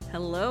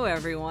Hello,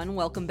 everyone.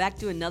 Welcome back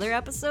to another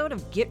episode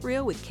of Get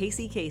Real with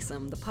Casey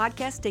Kasem, the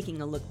podcast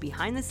taking a look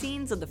behind the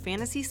scenes of the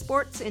fantasy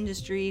sports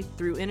industry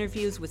through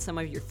interviews with some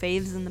of your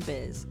faves in the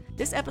biz.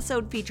 This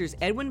episode features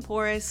Edwin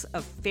Porras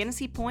of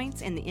Fantasy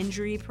Points and the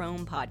Injury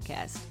Prone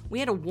podcast. We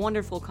had a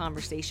wonderful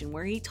conversation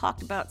where he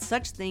talked about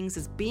such things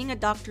as being a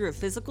doctor of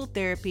physical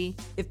therapy,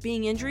 if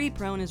being injury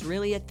prone is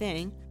really a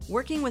thing,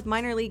 working with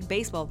minor league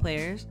baseball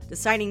players,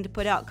 deciding to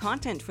put out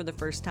content for the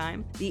first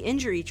time, the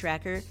injury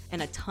tracker,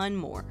 and a ton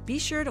more. Be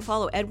sure to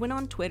follow Edwin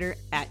on Twitter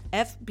at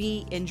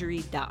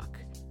FBInjuryDoc.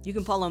 You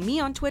can follow me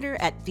on Twitter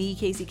at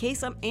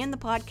TheCaseyKasem and the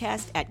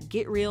podcast at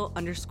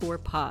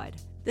GetReal_pod.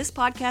 This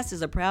podcast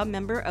is a proud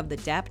member of the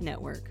DAP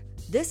Network.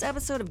 This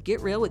episode of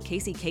Get Real with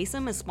Casey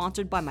Kasem is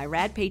sponsored by my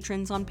rad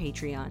patrons on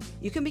Patreon.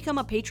 You can become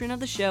a patron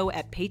of the show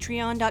at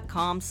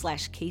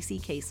patreon.com/Casey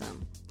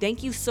Kasem.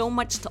 Thank you so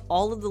much to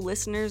all of the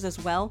listeners as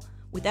well.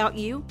 Without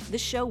you,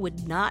 this show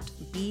would not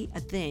be a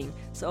thing.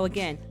 So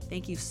again,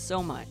 thank you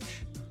so much.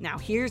 Now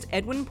here's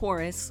Edwin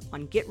Porras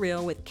on Get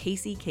Real with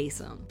Casey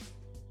Kasem.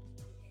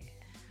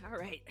 All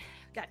right,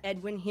 got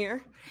Edwin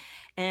here.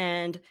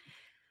 And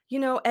you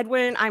know,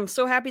 Edwin, I'm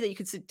so happy that you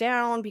could sit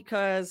down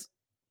because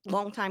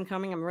long time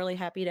coming. I'm really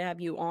happy to have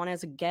you on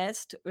as a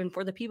guest. And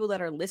for the people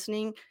that are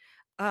listening,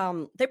 they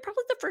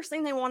probably the first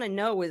thing they want to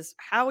know is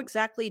how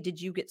exactly did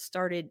you get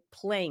started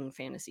playing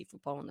fantasy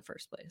football in the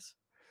first place?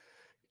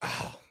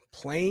 Oh,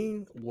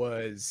 playing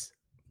was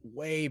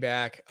way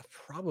back,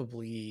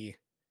 probably,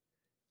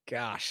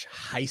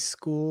 high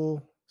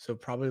school. So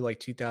probably like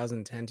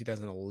 2010,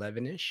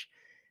 2011-ish.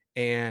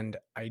 And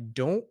I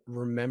don't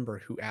remember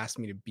who asked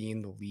me to be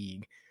in the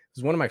league. It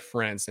was one of my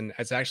friends, and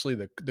it's actually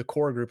the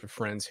core group of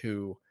friends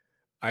who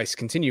we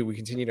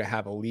continue to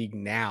have a league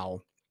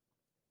now.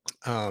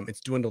 It's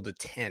dwindled to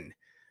 10,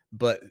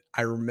 but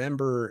I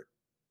remember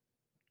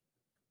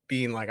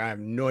being like, I have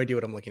no idea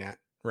what I'm looking at,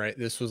 right?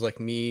 This was like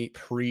me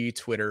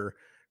pre-Twitter,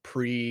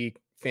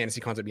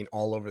 pre-fantasy content being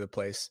all over the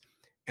place.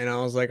 And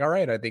I was like, all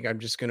right, I think I'm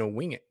just going to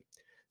wing it.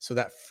 So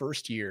that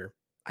first year,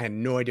 I had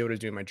no idea what I was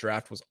doing. My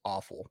draft was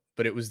awful,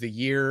 but it was the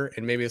year,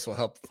 and maybe this will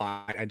help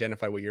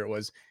identify what year it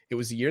was. It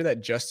was the year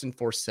that Justin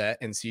Forsett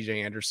and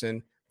CJ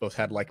Anderson both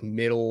had like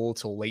middle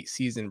to late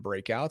season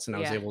breakouts, and I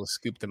was able to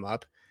scoop them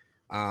up.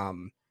 I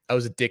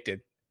was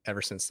addicted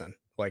ever since then.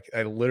 Like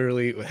I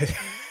literally,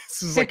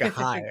 this was like a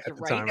high at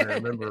the time. I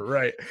remember,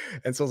 right?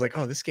 And so I was like,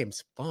 oh, this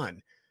game's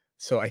fun.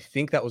 So I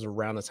think that was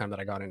around the time that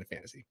I got into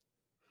fantasy.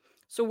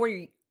 So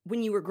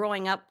when you were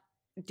growing up,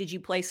 did you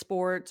play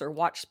sports or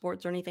watch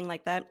sports or anything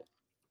like that?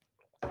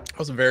 I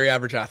was a very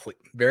average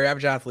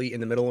athlete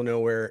in the middle of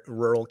nowhere,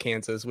 rural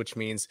Kansas, which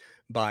means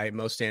by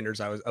most standards,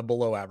 I was a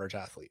below average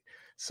athlete.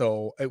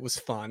 So it was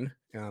fun.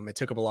 It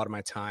took up a lot of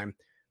my time.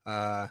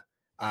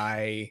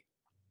 I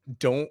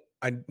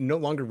no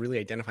longer really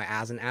identify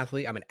as an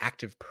athlete. I'm an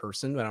active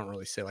person, but I don't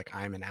really say like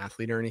I'm an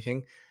athlete or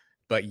anything.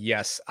 But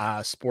yes,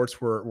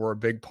 sports were a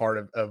big part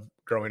of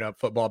growing up.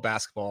 Football,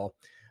 basketball,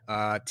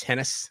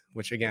 tennis,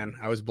 which again,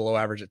 I was below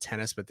average at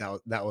tennis, but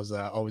that was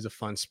always a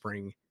fun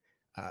spring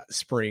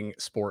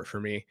sport for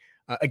me.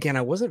 Again,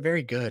 I wasn't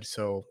very good,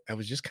 so I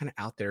was just kind of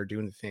out there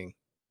doing the thing.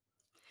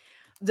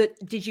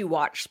 Did you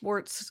watch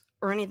sports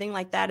or anything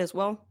like that as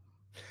well?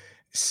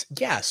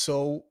 Yeah,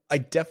 so I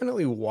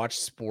definitely watched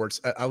sports.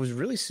 I was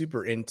really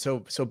super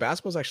into so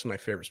basketball is actually my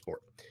favorite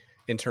sport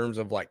in terms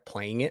of like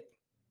playing it.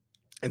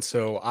 And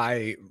so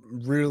I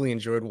really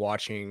enjoyed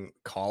watching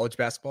college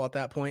basketball at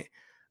that point.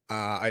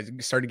 I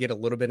started to get a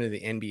little bit into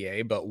the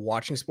NBA, but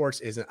watching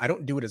sports I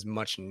don't do it as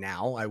much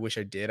now. I wish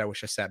I did. I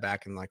wish I sat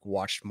back and like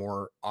watched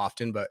more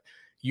often, but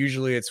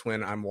usually it's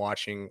when I'm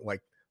watching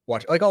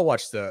I'll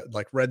watch the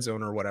like Red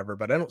Zone or whatever,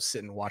 but I don't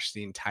sit and watch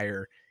the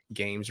entire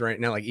games right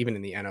now, like even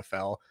in the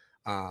NFL,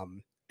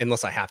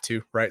 unless I have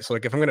to, right? So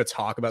like if I'm going to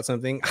talk about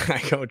something,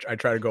 I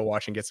try to go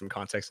watch and get some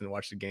context and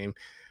watch the game.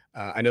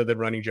 I know the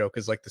running joke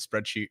is like the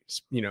spreadsheet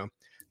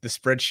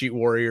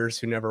warriors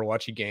who never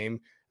watch a game.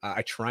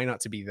 I try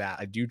not to be that.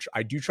 I do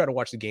try to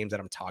watch the games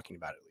that I'm talking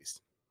about at least.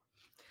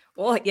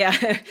 Well,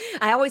 yeah,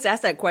 I always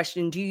ask that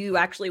question. Do you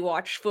actually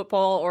watch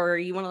football, or are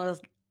you one of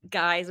those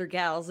guys or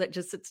gals that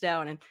just sits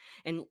down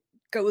and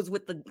goes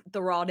with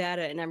the raw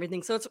data and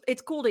everything? So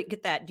it's cool to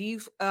get that. Do you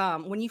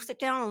when you sit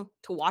down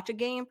to watch a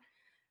game,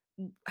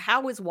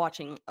 how is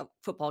watching a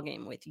football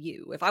game with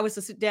you? If I was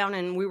to sit down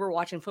and we were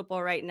watching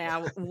football right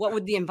now, what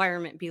would the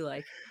environment be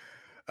like?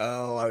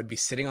 Oh, I would be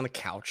sitting on the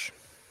couch.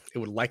 It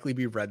would likely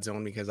be Red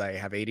Zone because I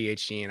have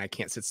ADHD and I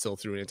can't sit still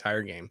through an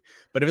entire game.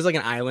 But if it's like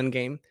an island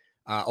game,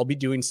 I'll be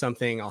doing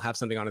something. I'll have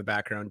something on in the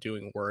background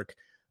doing work.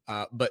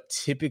 But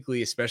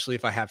typically, especially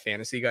if I have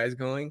fantasy guys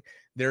going,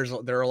 there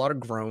are a lot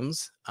of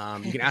groans.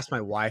 You can ask my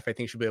wife. I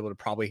think she'll be able to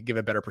probably give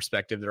a better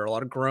perspective. There are a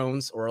lot of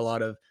groans or a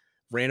lot of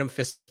random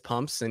fist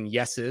pumps and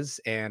yeses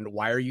and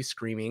why are you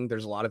screaming?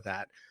 There's a lot of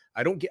that.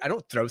 I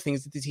don't throw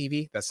things at the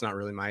TV. That's not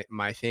really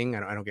my thing.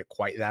 I don't get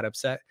quite that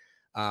upset.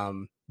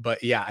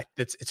 But yeah,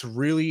 it's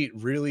really,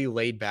 really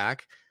laid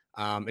back.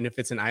 And if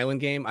it's an island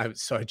game, I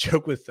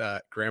joke with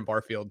Graham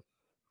Barfield,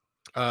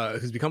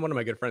 who's become one of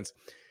my good friends.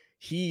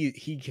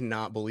 he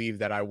cannot believe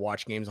that I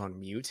watch games on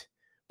mute,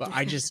 but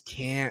I just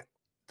can't.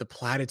 The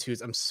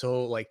platitudes. I'm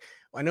so like,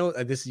 I know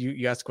this.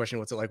 You asked the question,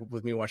 what's it like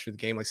with me watching the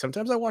game? Like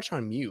sometimes I watch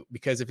on mute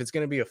because if it's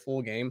going to be a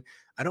full game,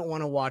 I don't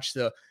want to watch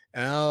the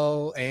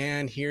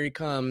and here he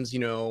comes,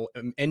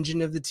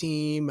 engine of the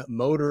team,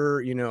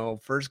 motor,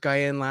 first guy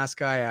in, last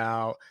guy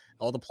out,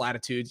 all the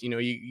platitudes.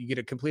 You get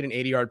to complete an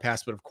 80-yard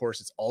pass, but of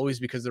course it's always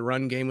because the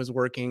run game was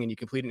working and you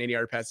complete an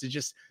 80-yard pass. It's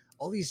just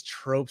all these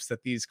tropes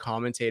that these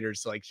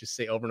commentators like just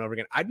say over and over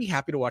again. I'd be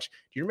happy to watch.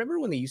 Do you remember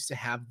when they used to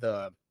have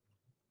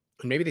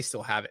maybe they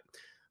still have it,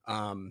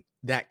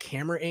 that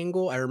camera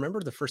angle? I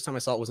remember the first time I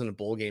saw it was in a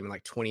bowl game in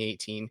like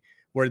 2018,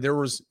 where there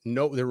were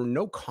no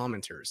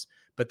commenters,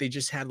 but they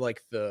just had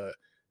like the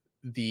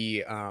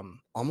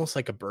almost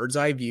like a bird's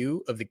eye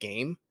view of the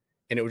game,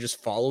 and it would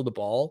just follow the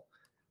ball.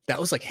 That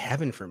was like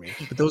heaven for me.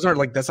 But those aren't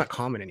like, that's not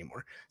common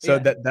anymore.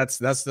 So Yeah.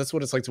 that's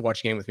what it's like to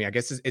watch a game with me. I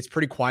guess it's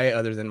pretty quiet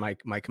other than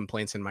my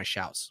complaints and my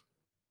shouts.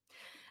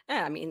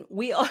 Yeah, I mean,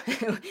 we all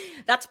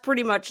that's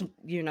pretty much,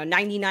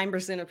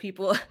 99% of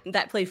people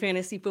that play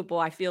fantasy football.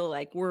 I feel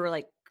like we're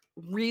like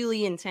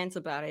really intense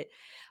about it,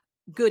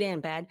 good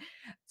and bad.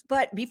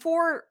 But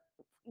before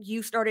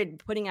you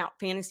started putting out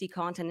fantasy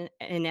content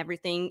and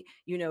everything,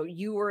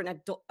 you were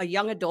a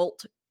young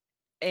adult,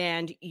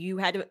 and you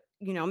had to,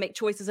 make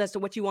choices as to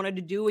what you wanted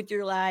to do with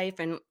your life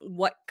and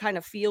what kind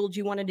of field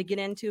you wanted to get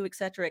into, et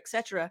cetera, et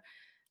cetera.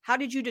 How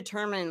did you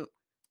determine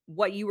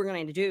what you were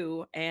going to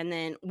do? And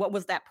then what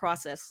was that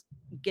process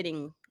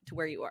getting to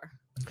where you are?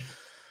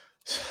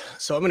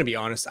 So I'm going to be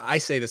honest. I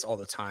say this all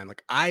the time.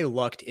 Like I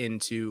lucked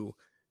into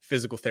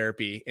physical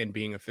therapy and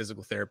being a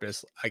physical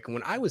therapist. Like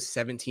when I was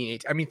 17,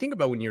 18, I mean, think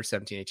about when you're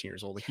 17, 18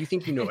 years old. Like you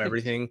think you know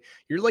everything.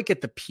 You're like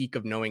at the peak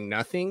of knowing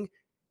nothing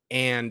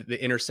and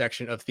the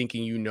intersection of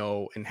thinking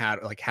and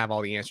have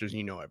all the answers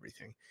and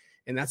everything.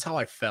 And that's how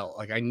I felt.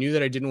 Like I knew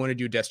that I didn't want to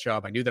do a desk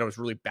job. I knew that I was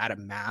really bad at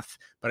math,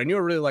 but I knew I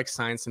really liked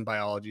science and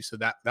biology. So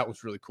that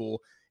was really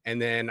cool.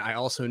 And then I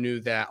also knew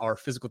that our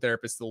physical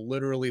therapist,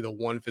 literally the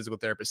one physical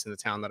therapist in the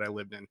town that I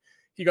lived in,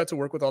 he got to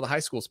work with all the high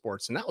school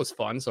sports, and that was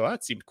fun. So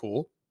that seemed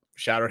cool.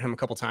 Shouted him a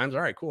couple times.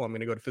 All right, cool. I'm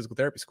going to go to physical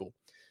therapy school.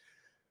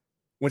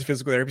 Went to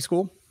physical therapy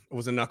school. I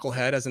was a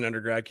knucklehead as an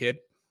undergrad kid.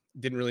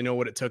 Didn't really know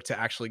what it took to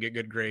actually get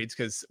good grades,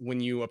 because when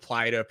you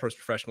apply to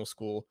post-professional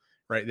school,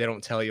 right, they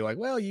don't tell you like,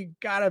 well, you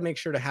got to make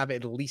sure to have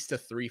at least a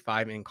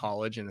 3.5 in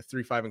college, and a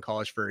 3.5 in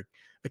college for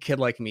a kid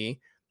like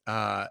me.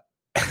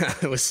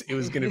 It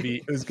was going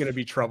to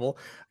be trouble.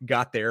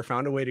 Got there,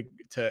 found a way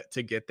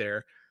to get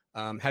there.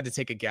 Had to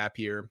take a gap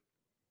year,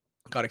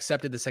 got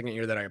accepted the second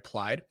year that I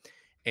applied.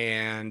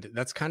 And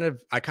I kind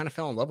of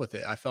fell in love with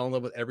it. I fell in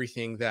love with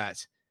everything that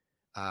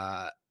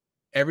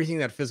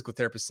physical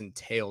therapist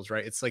entails,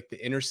 right? It's like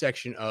the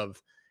intersection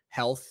of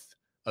health,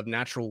 of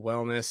natural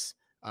wellness.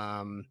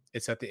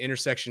 It's at the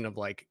intersection of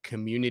like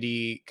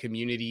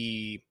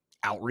community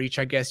outreach,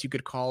 I guess you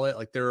could call it.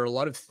 Like there are a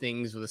lot of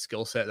things with a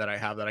skill set that I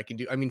have that I can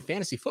do. I mean,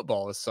 fantasy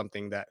football is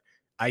something that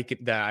I've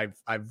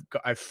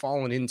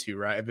fallen into,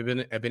 right?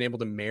 I've been able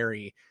to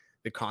marry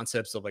the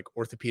concepts of like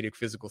orthopedic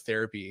physical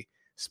therapy,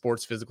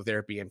 sports physical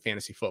therapy, and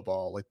fantasy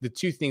football. Like the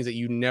two things that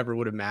you never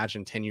would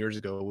imagine 10 years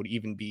ago would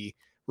even be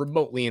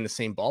remotely in the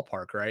same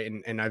ballpark, right?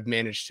 And I've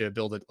managed to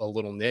build a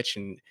little niche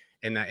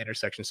in that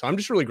intersection. So I'm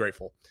just really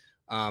grateful.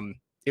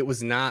 It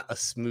was not a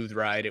smooth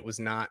ride. It was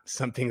not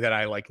something that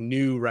I like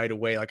knew right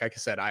away. Like I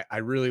said, I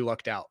really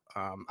lucked out.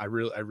 I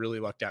really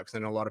lucked out, because I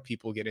know a lot of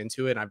people get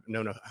into it. And I've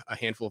known a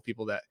handful of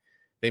people that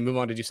they move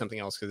on to do something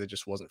else because it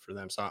just wasn't for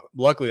them. So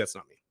luckily that's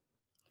not me.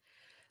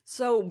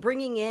 So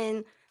bringing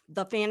in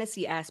the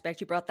fantasy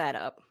aspect, you brought that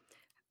up.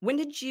 When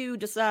did you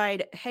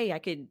decide, hey, I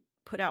could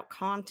put out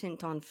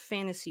content on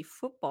fantasy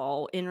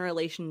football in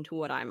relation to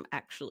what I'm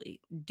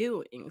actually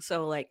doing?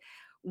 So like,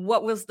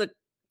 what was the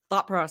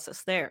thought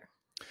process there?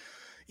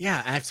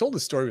 Yeah, I've told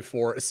this story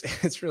before.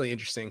 It's really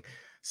interesting.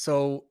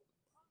 So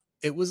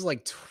it was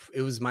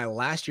it was my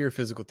last year of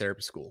physical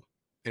therapy school,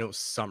 and it was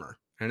summer.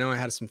 I know I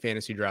had some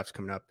fantasy drafts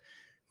coming up.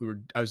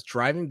 I was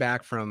driving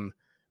back from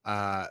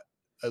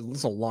it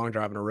was a long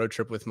drive on a road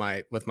trip with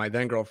my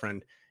then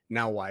girlfriend,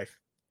 now wife,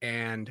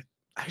 and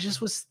I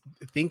just was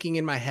thinking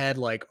in my head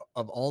like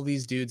of all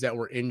these dudes that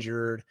were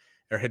injured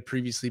or had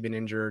previously been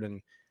injured,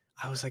 and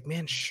I was like,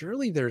 man,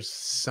 surely there's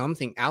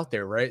something out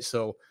there, right?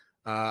 So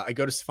I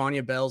go to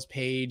Stefania Bell's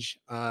page,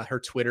 her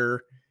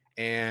Twitter,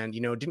 and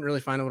didn't really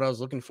find what I was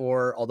looking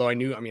for. Although I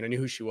knew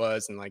who she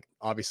was, and like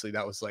obviously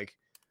that was like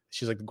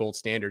she's like the gold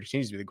standard. She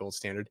needs to be the gold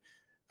standard.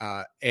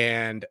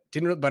 And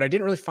but I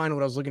didn't really find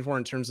what I was looking for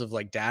in terms of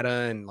like data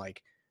and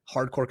like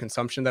hardcore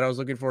consumption that I was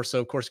looking for. So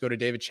of course, go to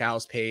David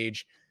Chow's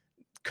page.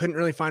 Couldn't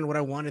really find what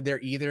I wanted there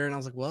either. And I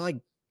was like, well, I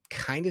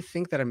kind of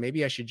think that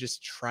maybe I should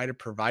just try to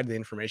provide the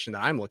information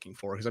that I'm looking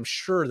for, because I'm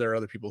sure there are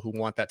other people who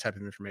want that type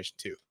of information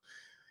too.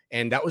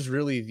 And that was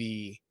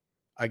really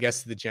I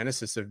guess the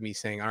genesis of me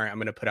saying, all right, I'm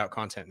going to put out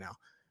content now.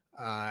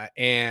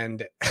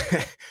 And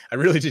I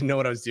really didn't know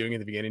what I was doing in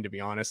the beginning, to be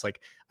honest.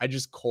 Like I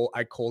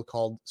cold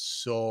called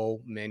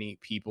so many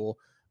people.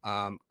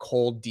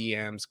 cold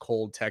DMs,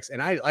 cold texts.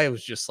 And I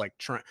was just like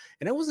trying,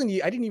 and I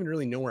didn't even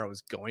really know where I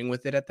was going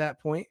with it at that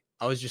point.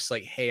 I was just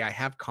like, hey, I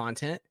have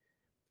content.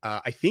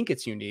 I think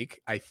it's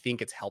unique. I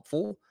think it's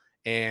helpful,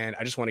 and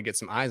I just want to get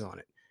some eyes on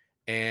it.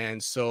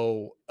 And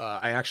so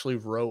I actually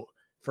wrote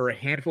for a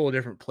handful of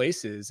different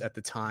places at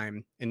the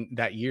time in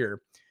that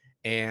year,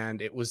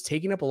 and it was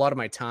taking up a lot of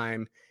my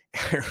time.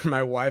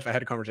 My wife, I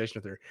had a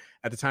conversation with her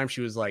at the time.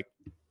 She was like,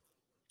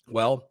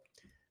 "Well,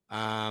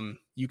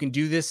 you can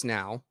do this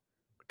now."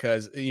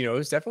 Because it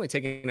was definitely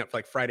taking up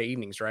like Friday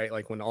evenings, right?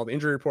 Like when all the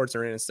injury reports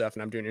are in and stuff,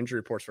 and I'm doing injury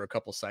reports for a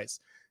couple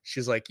sites.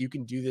 She's like, "You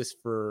can do this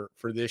for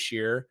this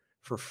year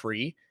for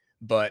free,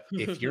 but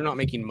if you're not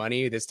making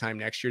money this time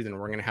next year, then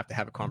we're gonna have to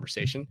have a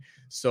conversation."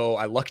 So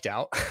I lucked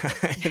out,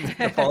 and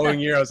the following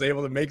year I was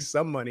able to make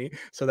some money,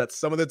 so that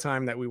some of the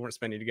time that we weren't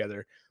spending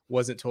together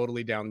wasn't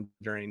totally down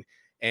the drain.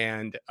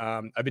 And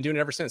I've been doing it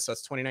ever since. So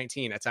that's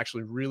 2019. It's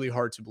actually really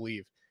hard to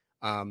believe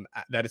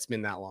that it's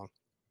been that long.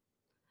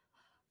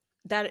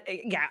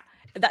 Yeah,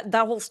 that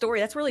whole story,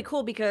 that's really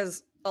cool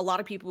because a lot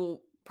of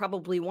people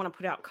probably want to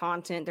put out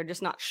content. They're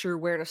just not sure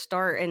where to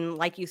start. And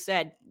like you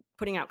said,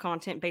 putting out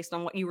content based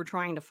on what you were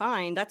trying to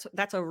find,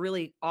 that's a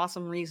really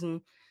awesome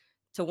reason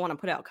to want to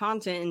put out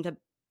content and to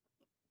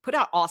put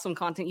out awesome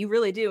content. You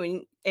really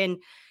do. And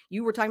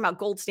you were talking about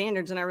gold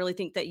standards, and I really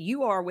think that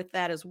you are with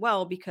that as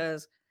well,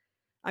 because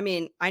I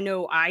mean, I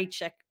know I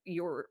check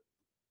your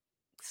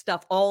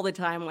stuff all the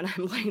time when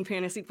I'm playing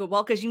fantasy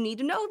football because you need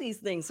to know these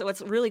things. So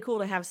it's really cool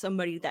to have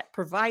somebody that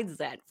provides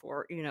that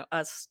for,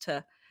 us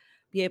to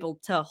be able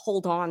to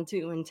hold on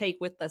to and take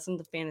with us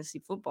into fantasy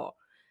football.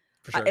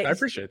 For sure. I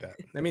appreciate that.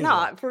 That means a No,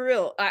 lot. for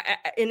real.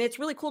 And it's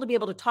really cool to be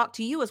able to talk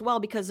to you as well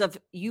because of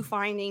you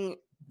finding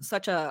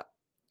such a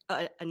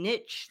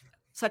niche,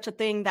 such a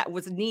thing that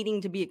was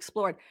needing to be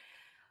explored.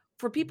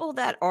 For people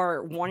that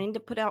are wanting to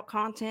put out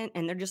content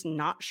and they're just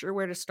not sure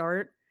where to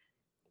start,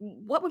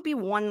 what would be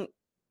one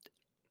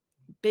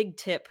big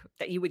tip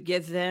that you would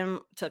give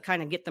them to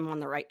kind of get them on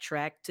the right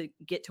track to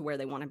get to where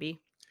they want to be?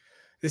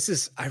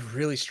 I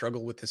really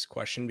struggle with this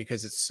question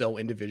because it's so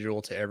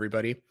individual to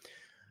everybody.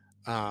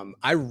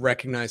 I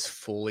recognize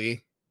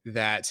fully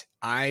that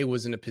I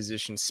was in a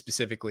position,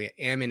 specifically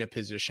am in a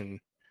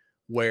position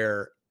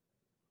where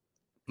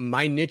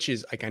my niche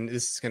is like, and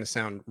this is going to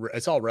sound,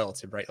 it's all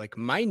relative, right? Like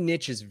my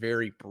niche is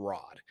very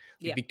broad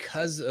Yeah.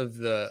 because of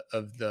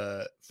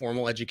the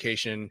formal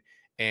education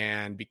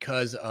and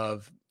because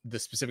of the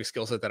specific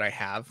skill set that I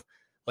have.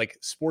 Like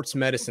sports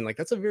medicine, like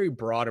that's a very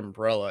broad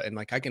umbrella, and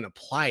like I can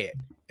apply it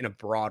in a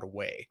broad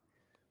way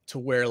to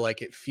where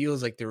like it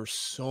feels like there are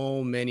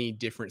so many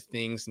different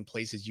things and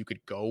places you could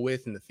go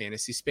with in the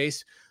fantasy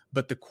space.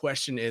 But the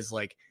question is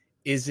like,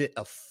 is it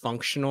a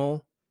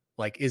functional,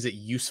 like is it a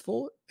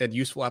useful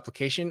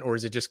application, or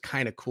is it just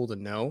kind of cool to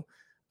know?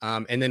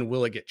 And then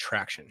will it get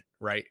traction,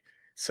 right?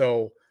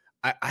 So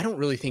I don't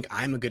really think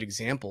I'm a good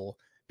example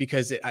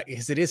because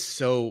it is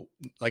so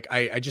like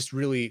I just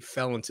really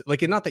fell into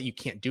like, not that you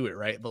can't do it,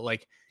 right? But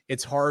like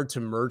it's hard to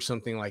merge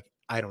something like,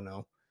 I don't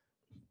know,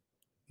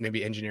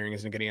 maybe engineering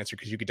isn't a good answer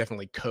because you could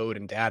definitely code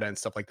and data and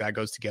stuff like that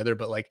goes together.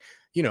 But like,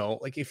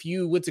 like if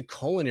you went to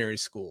culinary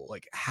school,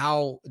 like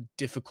how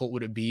difficult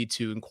would it be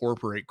to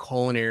incorporate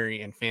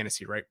culinary and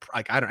fantasy, right?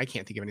 Like, I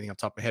can't think of anything off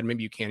the top of my head.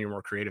 Maybe you can, you're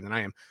more creative than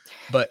I am,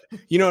 but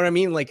you know what I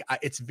mean? Like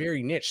it's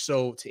very niche.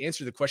 So to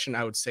answer the question,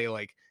 I would say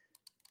like,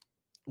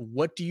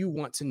 what do you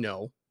want to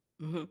know?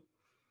 Mm-hmm.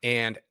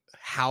 And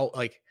how,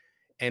 like,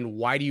 and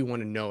why do you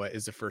want to know it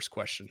is the first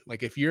question.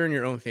 Like if you're in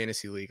your own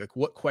fantasy league, like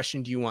what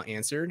question do you want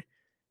answered?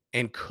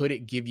 And could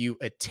it give you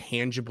a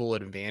tangible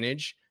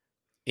advantage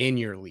in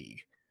your league?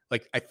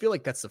 Like, I feel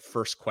like that's the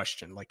first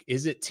question. Like,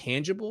 is it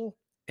tangible?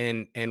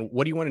 And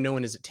what do you want to know?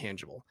 And is it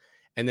tangible?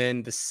 And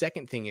then the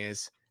second thing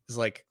is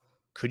like,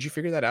 could you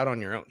figure that out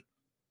on your own?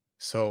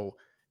 So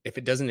if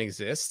it doesn't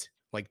exist,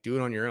 like do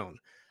it on your own.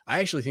 I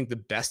actually think the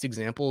best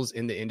examples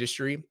in the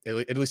industry,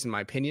 at least in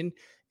my opinion,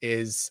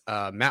 is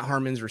Matt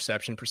Harmon's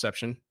reception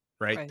perception,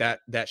 right?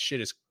 That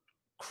shit is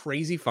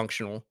crazy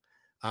functional.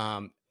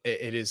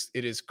 It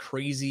is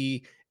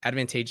crazy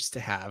advantageous to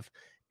have,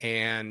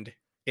 and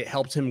it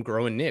helped him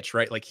grow a niche,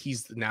 right? Like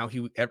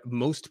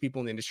most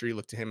people in the industry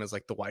look to him as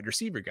like the wide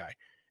receiver guy.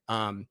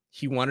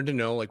 He wanted to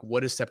know like,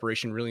 what does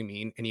separation really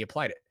mean? And he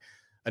applied it.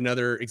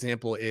 Another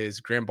example is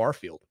Graham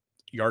Barfield,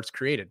 yards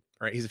created,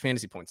 right? He's a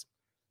fantasy points.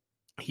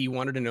 He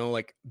wanted to know,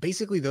 like,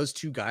 basically those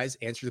two guys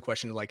answer the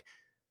question of like,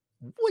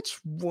 which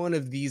one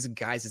of these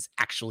guys is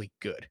actually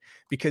good?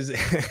 Because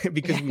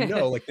because we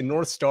know like the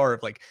North Star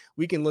of like,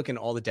 we can look in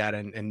all the data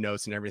and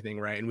notes and everything,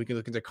 right? And we can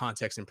look into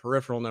context and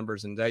peripheral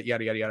numbers and that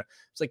yada yada yada.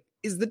 It's like,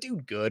 is the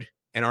dude good?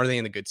 And are they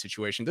in the good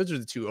situation? Those are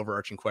the two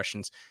overarching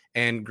questions.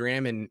 And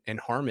Graham and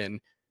Harmon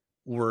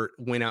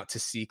went out to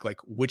seek like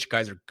which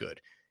guys are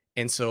good.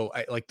 And so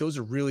I like, those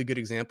are really good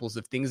examples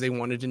of things they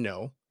wanted to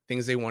know,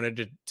 things they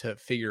wanted to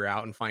figure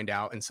out and find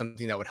out, and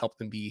something that would help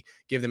them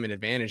give them an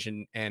advantage.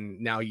 And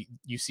now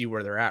you see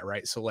where they're at,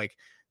 right? So like,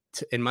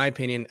 in my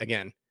opinion,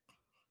 again,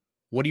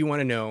 what do you want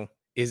to know?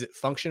 Is it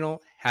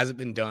functional? Has it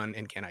been done?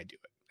 And can I do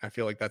it? I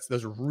feel like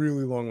those are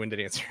really long-winded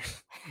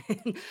answers.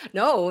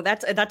 No,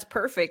 that's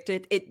perfect.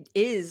 It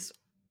is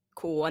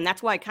cool, and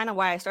that's why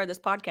I started this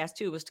podcast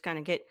too, was to kind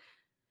of get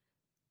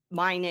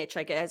my niche,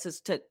 I guess,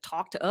 is to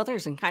talk to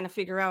others and kind of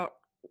figure out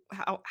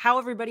how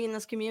everybody in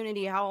this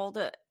community, how all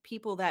the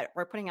people that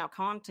are putting out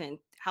content,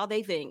 how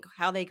they think,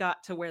 how they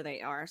got to where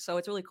they are. So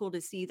it's really cool to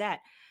see that.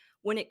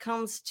 When it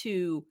comes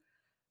to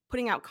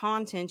putting out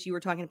content, you were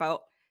talking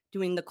about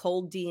doing the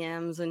cold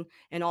DMs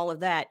and all of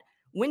that.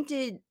 When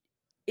did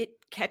it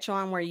catch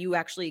on where you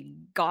actually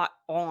got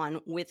on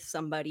with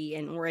somebody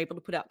and were able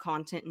to put out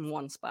content in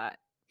one spot?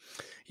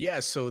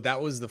 Yeah, so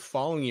that was the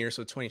following year,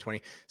 so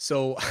 2020.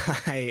 So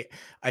I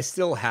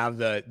still have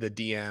the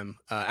DM.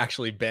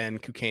 Actually, Ben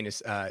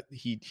Kukanis,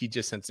 he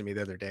just sent to me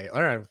the other day,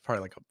 or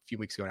probably like a few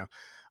weeks ago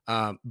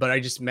now. But I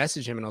just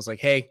messaged him and I was like,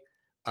 "Hey,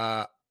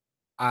 uh,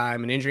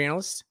 I'm an injury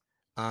analyst,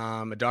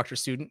 a doctor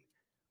student.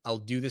 I'll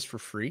do this for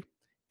free,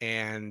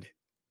 and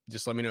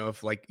just let me know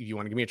if like you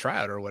want to give me a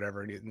tryout or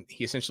whatever." And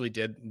he essentially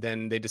did.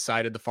 Then they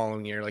decided the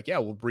following year, like, "Yeah,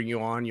 we'll bring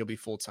you on. You'll be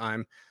full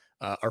time,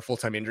 our full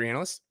time injury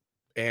analyst."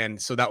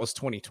 And so that was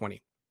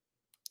 2020.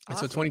 And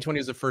so Awesome. 2020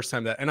 is the first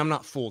time that, and I'm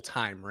not full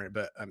time, right?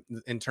 But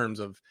in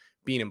terms of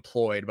being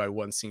employed by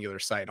one singular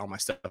site, all my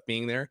stuff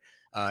being there,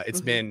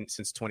 it's Mhm. been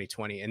since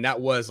 2020, and that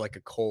was like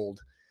a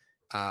cold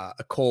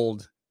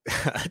DM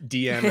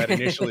that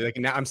initially, like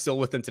now I'm still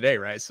with them today,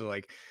 right? So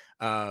like,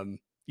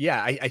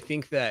 yeah, I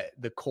think that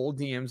the cold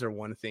DMs are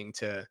one thing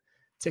to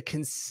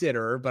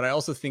consider, but I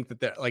also think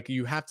that like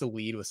you have to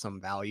lead with some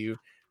value,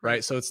 right?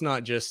 Right. So it's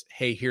not just,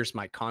 hey, here's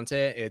my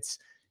content. It's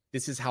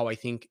this is how I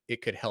think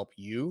it could help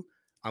you.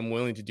 I'm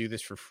willing to do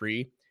this for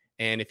free.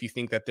 And if you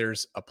think that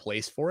there's a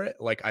place for it,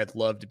 like I'd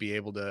love to be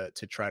able to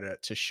try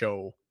to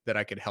show that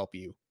I could help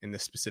you in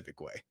this specific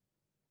way.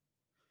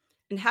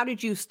 And how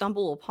did you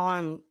stumble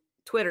upon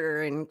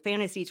Twitter and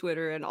fantasy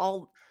Twitter and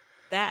all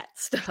that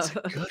That's stuff?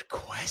 a good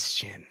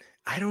question.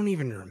 I don't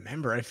even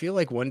remember. I feel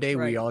like one day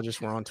we Right. all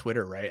just were on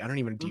Twitter, right? I don't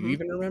even, do you Mhm.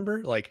 even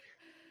remember? Like,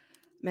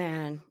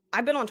 Man,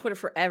 I've been on Twitter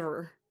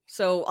forever.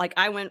 So, like,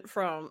 I went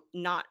from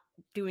not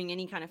doing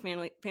any kind of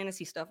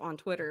fantasy stuff on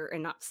Twitter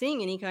and not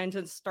seeing any kind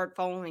to start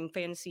following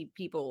fantasy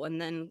people. And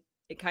then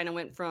it kind of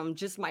went from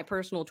just my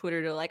personal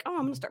Twitter to like, oh,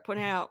 I'm going to start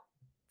putting out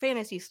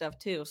fantasy stuff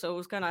too. So it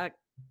was kind of,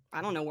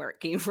 I don't know where it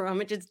came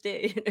from. It just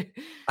did.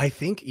 I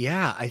think,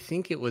 yeah, I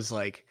think it was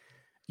like,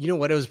 you know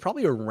what? It was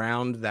probably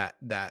around that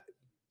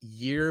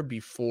year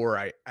before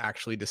I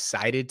actually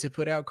decided to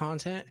put out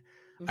content.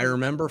 I Hmm.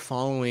 remember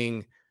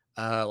following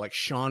like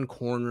Sean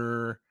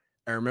Corner.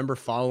 I remember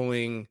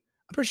following,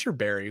 I'm pretty sure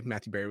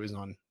Matthew Barry was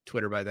on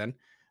Twitter by then.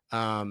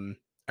 I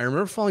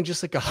remember following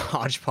just like a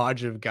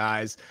hodgepodge of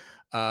guys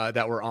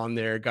that were on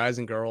there, guys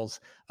and girls.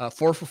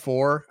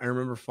 4for4. I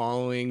remember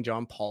following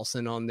John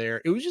Paulson on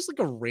there. It was just like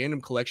a random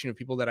collection of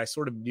people that I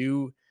sort of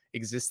knew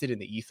existed in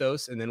the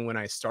ethos. And then when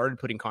I started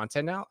putting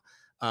content out,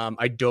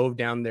 I dove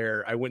down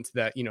there. I went to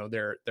that,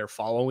 their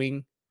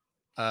following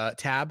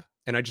tab,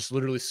 and I just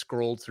literally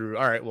scrolled through.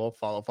 All right, well,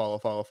 follow, follow,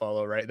 follow,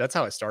 follow. Right, that's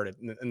how I started,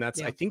 and that's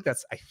Yeah. I think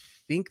that's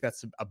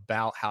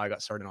about how I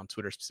got started on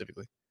Twitter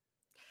specifically.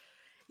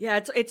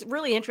 Yeah, it's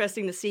really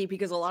interesting to see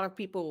because a lot of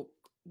people,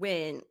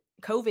 when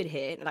COVID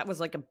hit, that was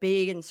like a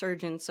big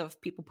insurgence of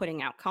people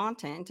putting out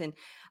content. And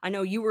I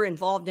know you were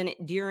involved in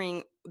it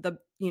during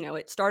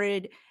it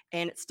started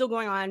and it's still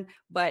going on,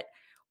 but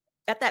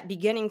at that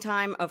beginning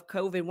time of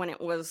COVID when it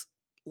was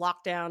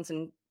lockdowns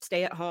and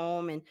stay at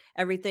home and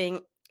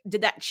everything,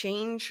 did that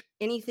change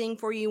anything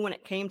for you when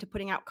it came to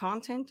putting out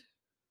content?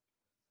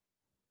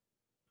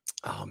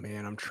 Oh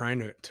man, I'm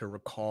trying to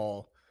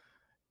recall.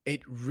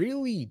 It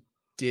really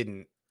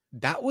didn't.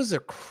 That was a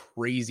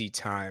crazy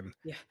time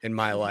Yeah. in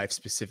my life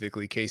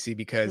specifically, Casey,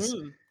 because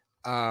Mm,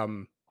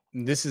 um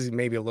this is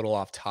maybe a little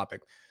off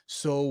topic.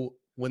 So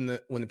when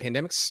the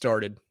pandemic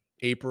started,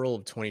 April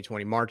of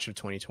 2020, March of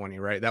 2020,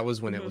 right? That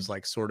was when it mhm. was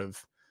like sort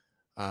of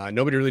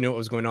nobody really knew what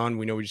was going on.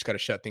 We know we just got to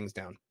shut things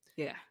down.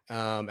 Yeah.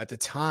 At the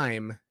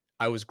time,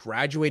 I was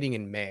graduating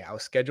in May. I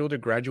was scheduled to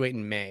graduate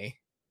in May.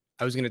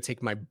 I was going to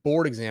take my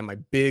board exam, my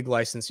big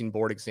licensing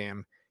board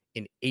exam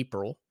in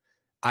April.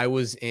 I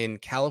was in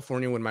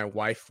California when my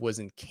wife was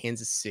in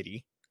Kansas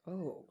City,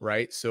 Oh.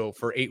 right? So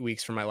for 8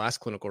 weeks for my last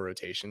clinical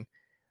rotation.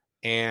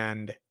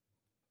 And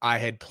I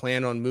had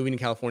planned on moving to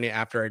California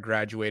after I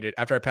graduated,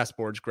 after I passed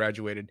boards,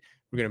 graduated.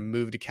 We're going to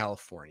move to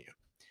California.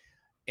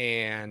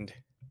 And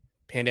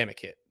pandemic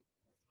hit.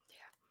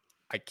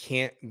 I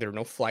can't, there are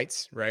no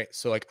flights, right?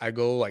 So like I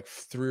go like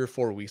 3 or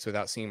 4 weeks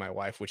without seeing my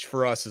wife, which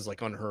for us is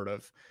like unheard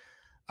of.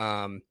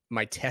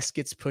 My test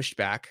gets pushed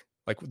back,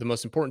 like the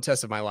most important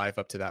test of my life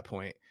up to that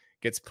point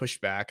gets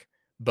pushed back,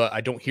 but I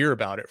don't hear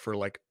about it for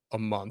like a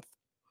month.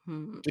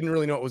 Hmm. Didn't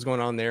really know what was going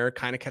on there,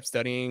 kind of kept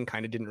studying,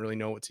 kind of didn't really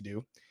know what to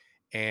do.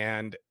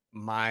 And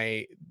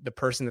the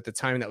person at the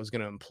time that was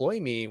going to employ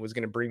me was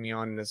going to bring me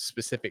on in a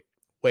specific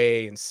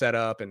way and set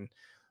up and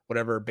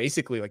whatever.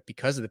 Basically, like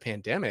because of the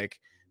pandemic,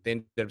 they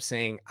ended up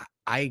saying,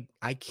 I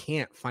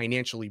can't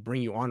financially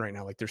bring you on right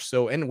now. Like they're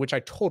so, and which I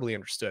totally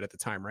understood at the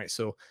time, right?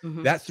 So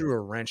Hmm. that threw a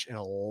wrench in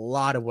a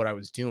lot of what I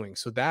was doing.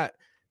 So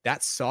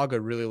that saga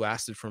really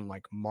lasted from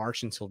like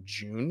March until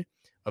June.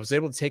 I was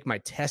able to take my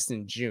test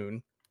in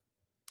June.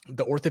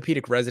 The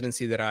orthopedic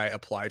residency that I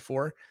applied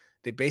for,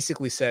 they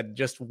basically said,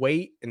 just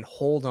wait and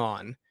hold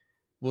on.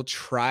 We'll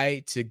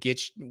try to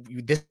get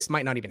you, this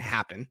might not even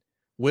happen.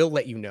 We'll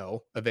let you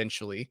know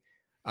eventually.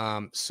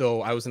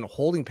 So I was in a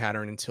holding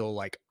pattern until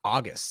like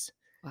August.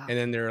 Wow. And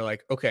then they're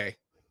like, okay,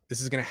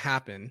 this is going to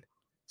happen.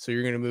 So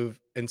you're going to move.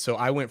 And so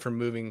I went from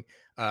moving,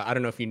 I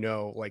don't know if you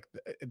know, like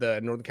the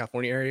Northern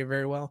California area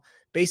very well.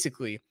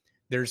 Basically,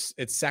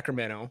 it's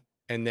Sacramento.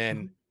 And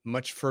then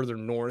much further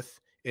north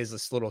is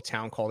this little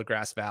town called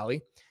Grass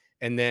Valley.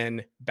 And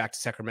then back to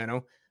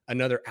Sacramento,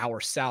 another hour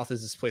south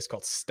is this place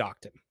called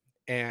Stockton.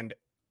 And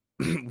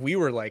we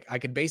were like, I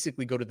could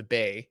basically go to the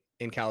Bay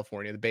in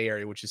California, the Bay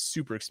Area, which is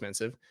super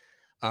expensive.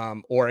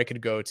 Or I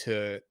could go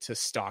to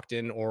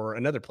Stockton or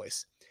another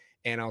place.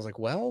 And I was like,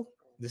 well,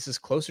 this is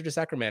closer to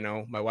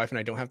Sacramento. My wife and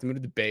I don't have to move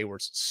to the Bay where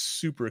it's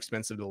super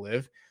expensive to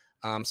live.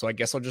 So I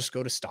guess I'll just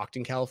go to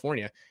Stockton,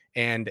 California.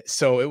 And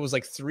so it was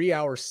like 3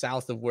 hours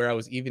south of where I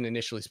was even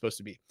initially supposed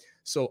to be.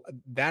 So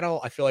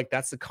I feel like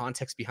that's the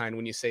context behind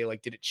when you say,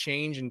 like, did it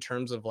change in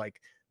terms of like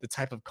the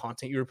type of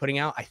content you were putting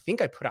out? I think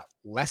I put out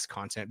less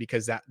content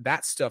because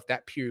that stuff,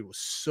 that period was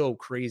so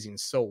crazy and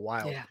so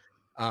wild.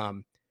 Yeah.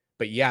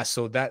 But yeah,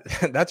 so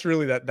that's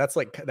really that's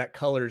like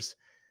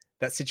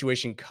that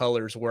situation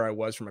colors where I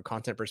was from a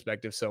content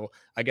perspective. So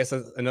I guess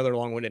that's another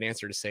long-winded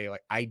answer to say,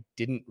 like, I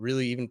didn't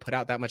really even put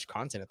out that much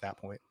content at that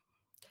point.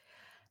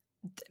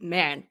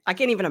 Man, I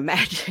can't even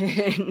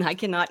imagine. I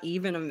cannot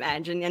even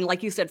imagine. And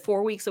like you said,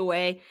 4 weeks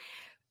away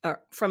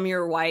from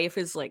your wife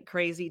is like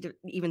crazy to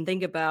even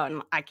think about.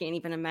 And I can't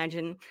even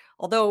imagine.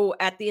 Although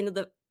at the end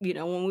of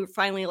when we were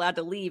finally allowed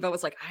to leave, I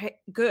was like,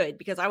 good,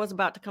 because I was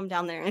about to come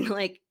down there and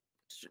like,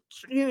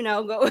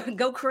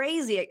 go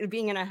crazy at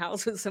being in a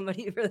house with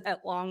somebody for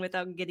that long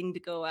without getting to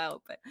go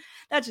out. But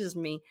that's just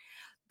me.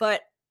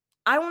 But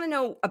I want to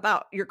know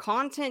about your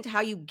content,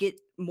 how you get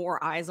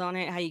more eyes on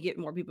it, how you get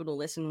more people to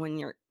listen when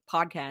you're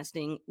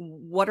podcasting.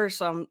 What are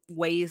some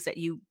ways that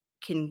you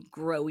can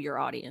grow your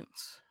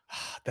audience?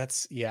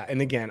 Yeah. And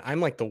again,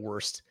 I'm like the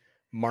worst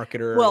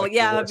marketer. Well, like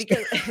yeah,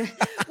 because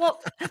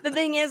the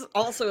thing is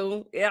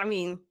also, I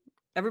mean,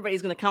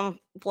 everybody's going to come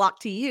flock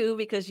to you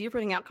because you're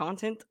putting out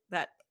content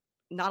that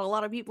not a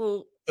lot of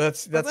people.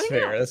 That's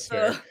fair. That's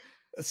fair.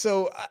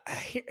 So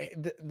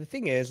the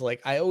thing is,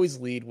 like, I always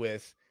lead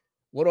with,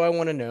 what do I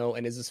want to know?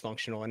 And is this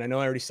functional? And I know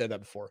I already said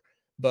that before,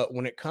 but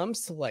when it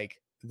comes to like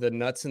the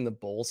nuts and the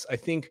bolts, I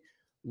think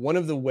one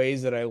of the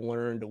ways that I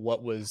learned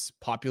what was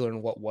popular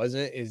and what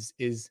wasn't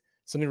is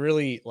something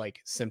really like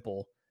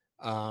simple,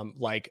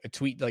 like a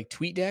tweet, like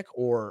TweetDeck,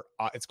 or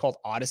it's called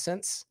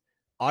Audisense.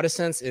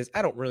 Audisense is,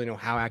 I don't really know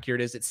how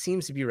accurate it is. It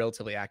seems to be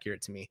relatively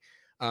accurate to me.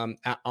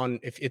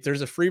 If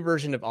there's a free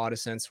version of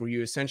Audisense where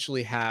you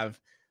essentially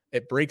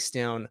it breaks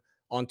down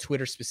on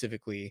Twitter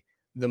specifically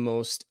the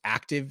most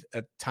active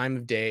time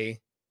of day,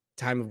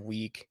 time of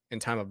week,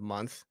 and time of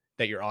month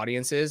that your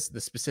audience is,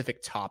 the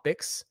specific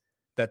topics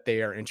that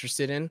they are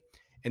interested in.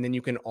 And then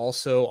you can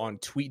also on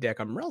TweetDeck,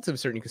 I'm relatively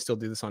certain you can still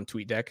do this on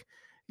TweetDeck.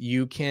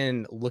 You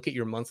can look at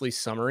your monthly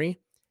summary,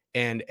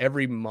 and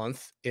every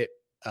month it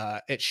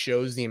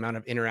shows the amount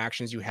of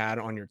interactions you had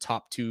on your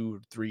top 2 or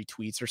 3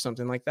 tweets or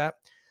something like that.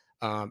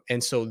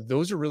 And so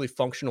those are really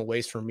functional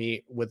ways for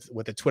me with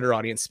the Twitter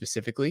audience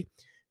specifically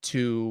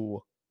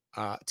to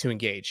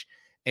engage.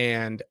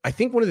 And I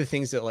think one of the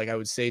things that, like, I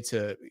would say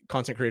to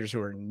content creators who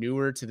are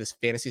newer to this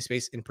fantasy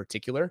space in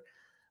particular,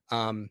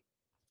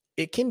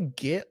 it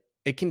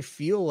can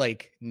feel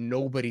like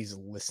nobody's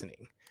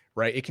listening,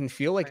 right? It can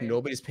feel like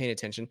nobody's paying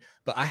attention,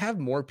 but I have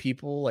more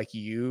people like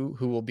you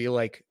who will be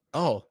like,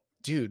 oh,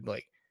 dude,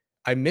 like,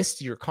 I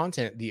missed your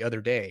content the other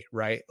day,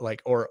 right?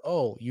 Like, or,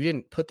 oh, you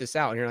didn't put this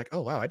out. And you're like,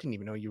 oh, wow, I didn't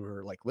even know you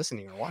were like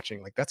listening or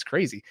watching. Like, that's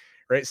crazy,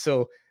 right?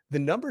 So the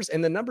numbers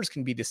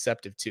can be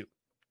deceptive too.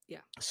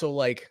 Yeah. So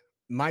like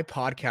my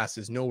podcast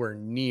has nowhere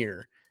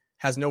near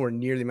the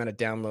amount of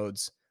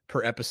downloads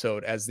per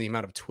episode as the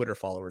amount of Twitter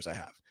followers I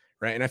have,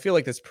 right? And I feel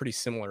like that's pretty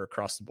similar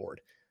across the board.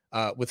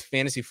 With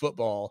fantasy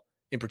football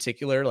in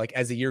particular, like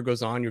as the year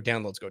goes on, your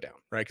downloads go down,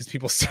 right? Because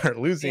people start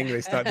losing,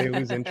 they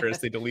lose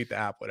interest, they delete the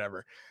app,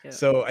 whatever. Yeah.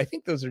 So I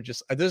think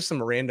there's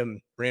some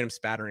random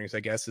spatterings, I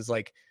guess, is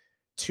like,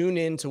 tune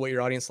in to what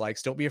your audience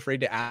likes. Don't be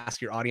afraid to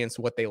ask your audience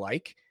what they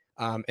like,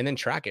 and then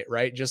track it,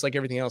 right? Just like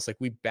everything else, like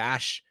we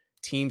bash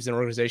teams and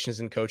organizations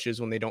and coaches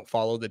when they don't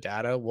follow the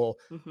data. Well,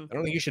 I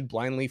don't think you should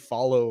blindly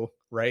follow,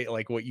 right?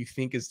 Like what you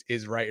think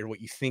is right or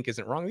what you think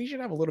isn't wrong. You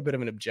should have a little bit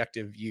of an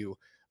objective view.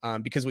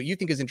 Because what you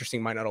think is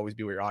interesting might not always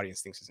be what your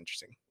audience thinks is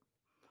interesting.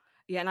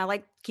 Yeah, and I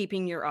like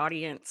keeping your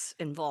audience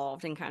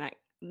involved and kind of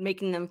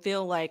making them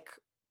feel like,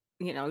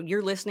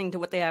 you're listening to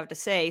what they have to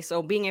say.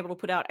 So being able to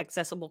put out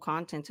accessible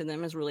content to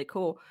them is really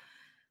cool.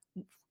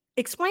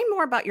 Explain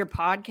more about your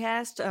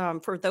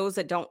podcast for those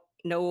that don't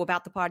know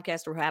about the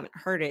podcast or haven't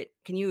heard it.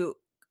 Can you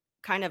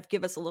kind of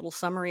give us a little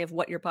summary of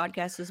what your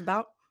podcast is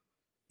about?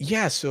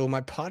 Yeah, so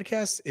my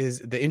podcast is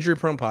the Injury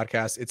Prone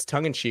Podcast. It's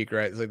tongue in cheek,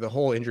 right? It's like the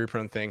whole injury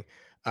prone thing.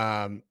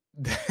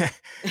 the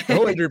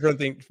whole injury prone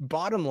thing,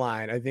 bottom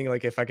line, I think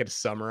like if I could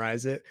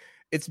summarize it,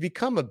 it's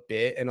become a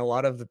bit, and a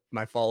lot of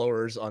my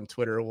followers on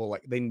Twitter will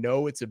like, they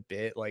know it's a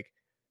bit like,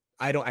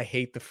 I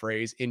hate the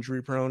phrase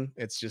injury prone.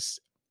 It's just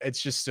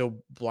so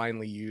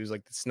blindly used.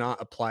 Like it's not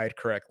applied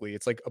correctly.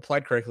 It's like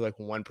applied correctly like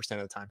 1% of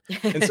the time.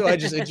 And so it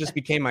just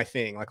became my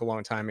thing like a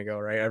long time ago,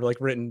 right? I've like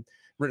written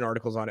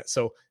articles on it.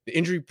 So the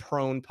injury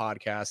prone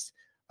podcast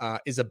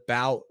is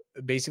about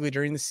basically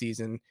during the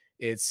season,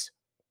 it's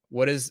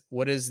what is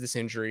this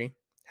injury?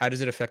 How does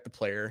it affect the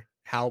player?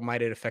 How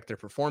might it affect their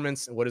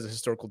performance? What is the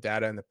historical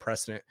data and the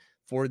precedent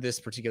for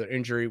this particular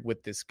injury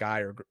with this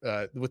guy or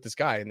with this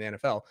guy in the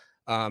NFL?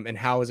 And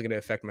how is it going to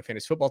affect my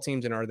fantasy football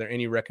teams? And are there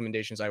any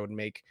recommendations I would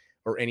make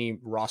or any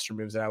roster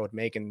moves that I would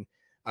make? And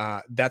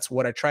that's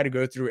what I try to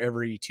go through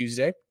every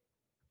Tuesday.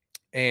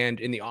 And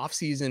in the off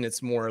season,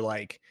 it's more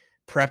like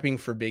prepping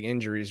for big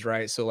injuries,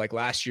 right? So like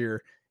last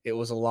year, it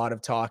was a lot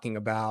of talking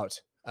about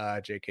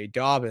J.K.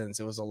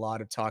 Dobbins. It was a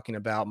lot of talking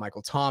about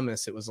Michael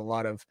Thomas. It was a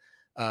lot of,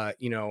 and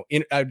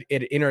I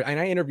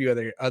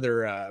interview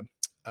other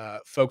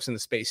folks in the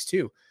space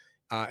too.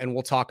 And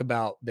we'll talk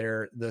about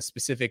the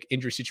specific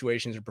injury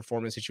situations or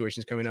performance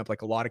situations coming up,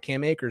 like a lot of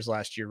Cam Akers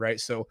last year, right?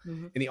 So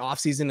in the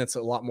offseason, it's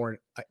a lot more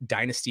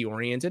dynasty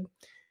oriented.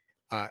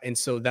 And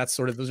so that's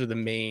sort of, those are the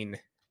main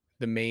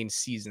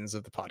seasons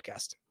of the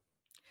podcast.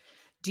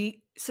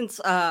 Since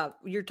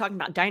you're talking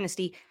about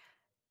dynasty,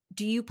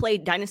 do you play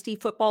dynasty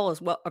football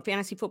as well, or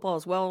fantasy football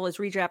as well as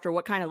redraft, or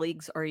what kind of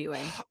leagues are you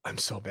in? I'm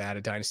so bad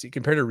at dynasty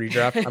compared to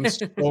redraft. I'm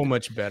so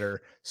much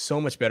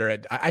better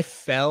at. I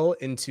fell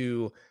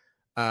into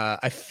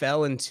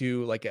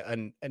like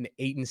an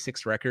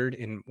 8-6 record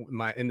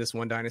in this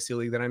one dynasty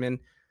league that I'm in.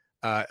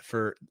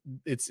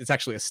 It's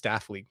actually a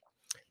staff league,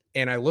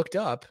 and I looked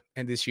up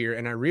and this year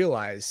and I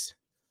realized,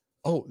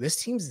 oh,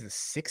 this team's the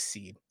 6th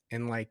seed,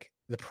 and like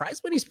the prize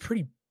money is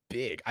pretty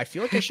big. I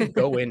feel like I should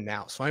go in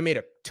now. So I made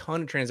a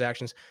ton of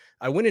transactions.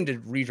 I went into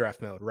redraft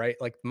mode, right?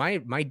 Like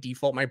my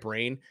default, my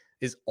brain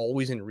is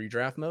always in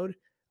redraft mode.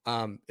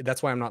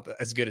 That's why I'm not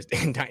as good as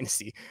in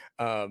dynasty.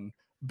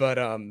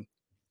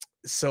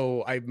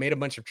 So I made a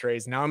bunch of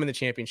trades. Now I'm in the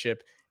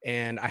championship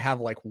and I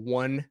have like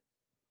one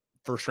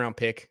first round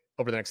pick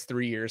over the next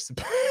 3 years.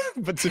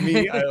 But to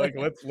me, I like,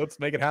 let's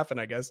make it happen,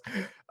 I guess.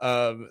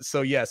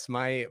 So yes,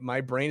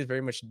 my brain is very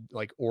much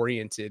like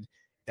oriented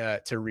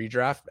to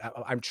redraft.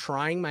 I'm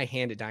trying my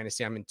hand at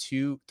dynasty. I'm in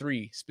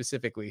 3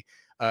 specifically,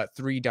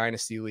 3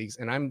 dynasty leagues,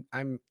 and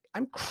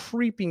I'm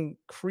creeping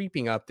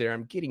up there.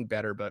 I'm getting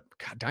better, but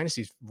God,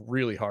 dynasty is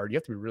really hard. You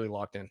have to be really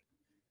locked in.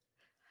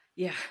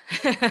 Yeah,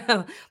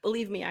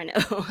 believe me, I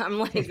know. I'm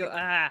like,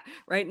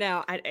 right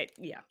now,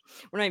 yeah,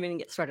 we're not even gonna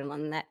get started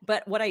on that.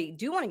 But what I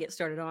do want to get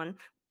started on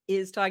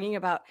is talking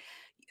about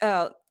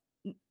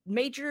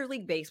Major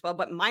League Baseball,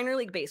 but minor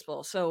league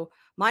baseball. So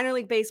minor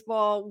league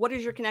baseball, what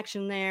is your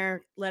connection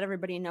there? Let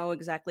everybody know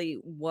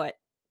exactly what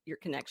your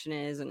connection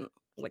is and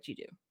what you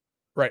do.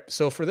 Right.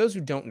 So for those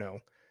who don't know,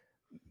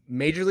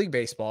 Major League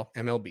Baseball,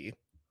 MLB,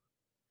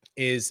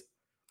 is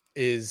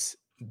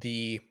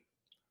the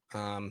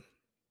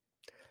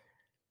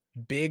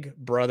big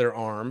brother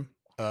arm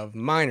of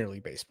minor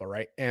league baseball,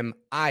 right?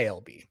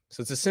 MILB.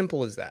 So it's as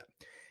simple as that.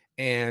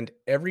 And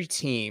every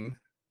team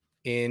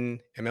in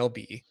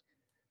MLB,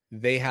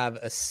 they have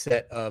a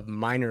set of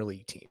minor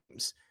league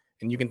teams.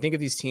 And you can think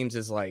of these teams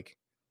as like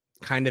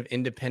kind of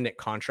independent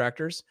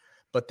contractors,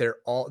 but they're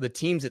all, the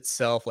teams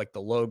itself, like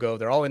the logo,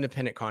 they're all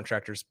independent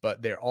contractors,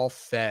 but they're all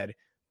fed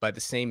by the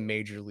same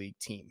major league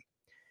team.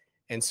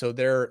 And so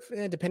they're,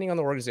 depending on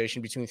the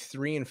organization, between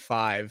 3 and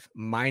 5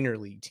 minor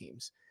league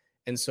teams.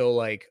 And so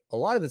like a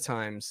lot of the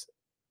times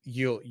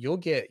you'll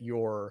get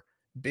your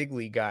big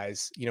league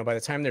guys, by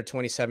the time they're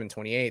 27,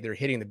 28, they're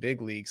hitting the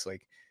big leagues.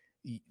 Like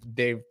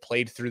they've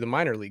played through the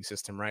minor league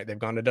system, right? They've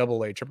gone to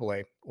AA,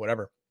 AAA,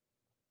 whatever.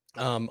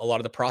 A lot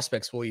of the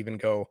prospects will even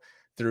go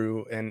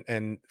through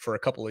and for a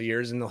couple of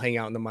years, and they'll hang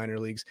out in the minor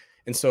leagues.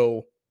 And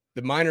so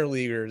the minor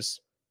leaguers,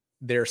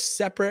 they're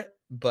separate,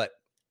 but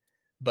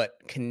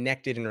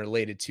connected and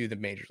related to the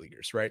major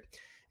leaguers, right?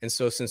 And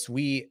so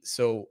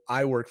so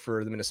I work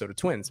for the Minnesota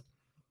Twins.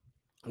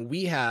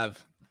 We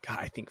have,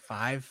 I think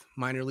 5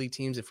 minor league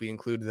teams if we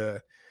include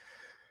the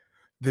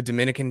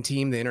Dominican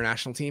team, the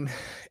international team.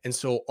 And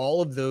so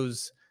all of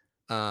those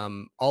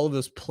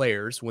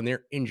players, when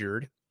they're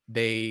injured,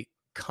 they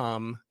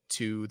come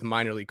to the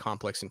minor league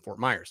complex in Fort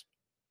Myers,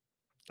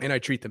 and I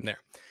treat them there.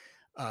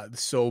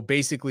 So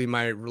basically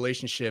my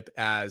relationship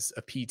as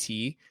a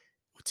PT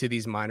to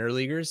these minor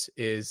leaguers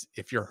is,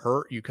 if you're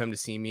hurt, you come to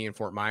see me in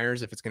Fort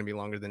Myers, if it's going to be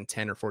longer than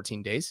 10 or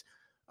 14 days.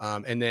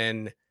 And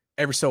then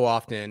every so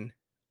often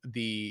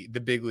the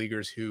big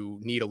leaguers who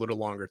need a little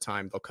longer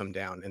time, they'll come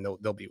down and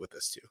they'll be with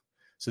us too.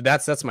 So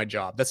that's my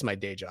job. That's my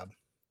day job.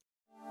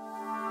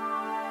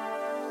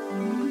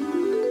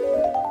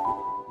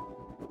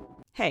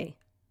 Hey,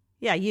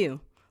 yeah, you,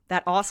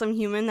 that awesome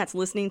human that's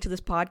listening to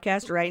this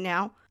podcast right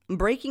now. I'm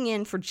breaking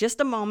in for just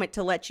a moment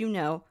to let you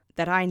know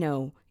that I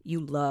know you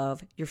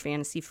love your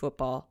fantasy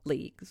football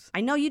leagues.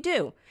 I know you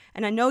do.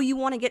 And I know you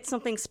want to get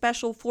something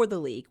special for the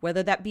league,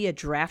 whether that be a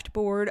draft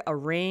board, a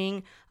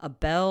ring, a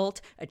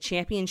belt, a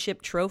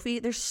championship trophy.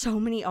 There's so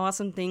many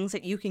awesome things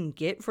that you can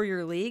get for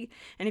your league.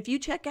 And if you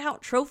check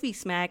out Trophy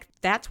Smack,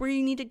 that's where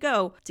you need to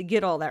go to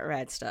get all that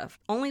rad stuff.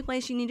 Only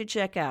place you need to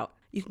check out.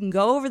 You can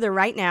go over there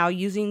right now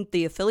using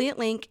the affiliate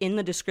link in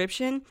the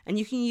description, and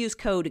you can use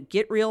code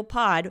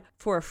GetRealPod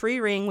for a free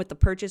ring with the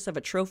purchase of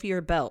a trophy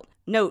or belt.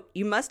 Note,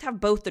 you must have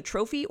both the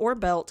trophy or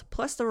belt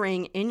plus the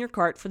ring in your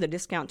cart for the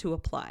discount to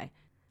apply.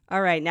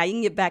 All right, now you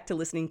can get back to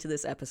listening to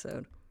this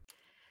episode.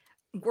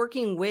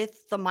 Working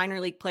with the minor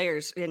league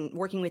players and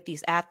working with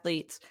these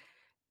athletes,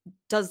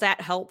 does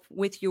that help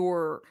with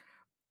your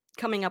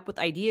coming up with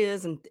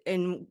ideas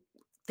and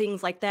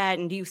things like that?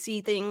 And do you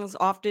see things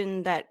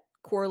often that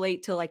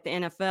correlate to like the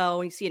NFL?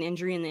 When you see an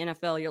injury in the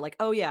NFL, you're like,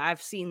 oh yeah,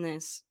 I've seen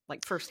this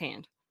like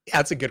firsthand. Yeah,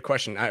 that's a good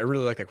question. I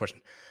really like that question.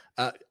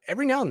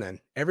 Every now and then,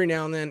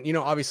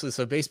 obviously,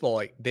 so baseball,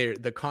 like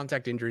the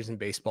contact injuries in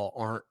baseball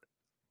aren't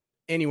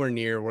anywhere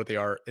near what they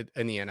are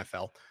in the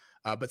NFL.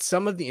 But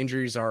some of the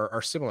injuries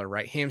are similar,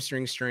 right?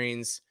 Hamstring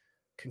strains,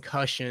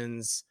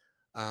 concussions,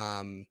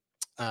 high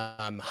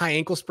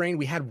ankle sprain.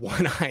 We had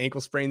one high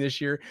ankle sprain this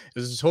year. It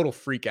was a total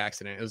freak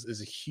accident.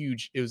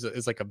 It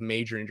was like a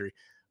major injury.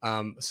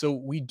 So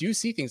we do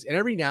see things, and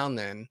every now and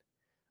then,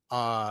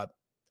 I'll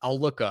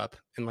look up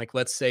and like,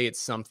 let's say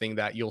it's something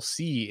that you'll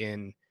see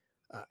in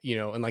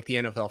like the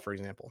NFL, for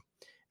example,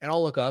 and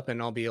I'll look up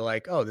and I'll be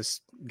like, oh,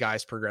 this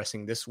guy's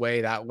progressing this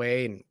way, that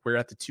way. And we're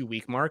at the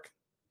 2-week mark.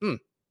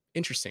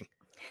 Interesting.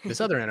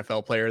 This other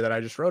NFL player that I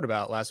just wrote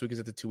about last week is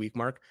at the 2-week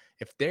mark.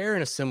 If they're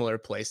in a similar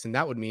place, then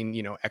that would mean,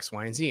 X,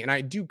 Y, and Z. And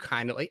I do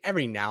kind of like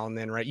every now and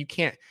then, right?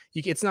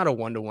 It's not a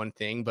one-to-one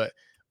thing, but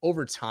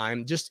over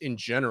time, just in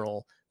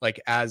general,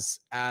 like as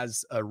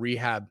a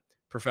rehab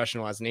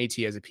professional, as an AT,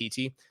 as a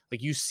PT,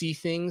 like you see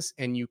things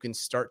and you can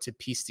start to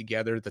piece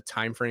together the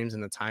timeframes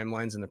and the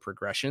timelines and the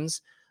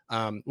progressions,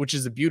 which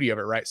is the beauty of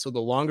it, right? So the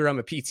longer I'm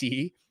a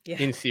PT,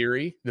 in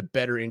theory, the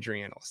better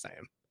injury analyst I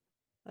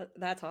am.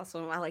 That's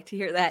awesome. I like to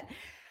hear that.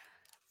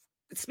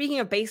 Speaking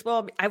of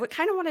baseball, I would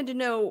kind of wanted to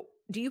know,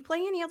 do you play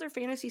any other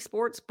fantasy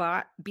sports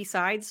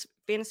besides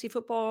fantasy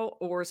football,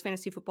 or is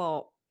fantasy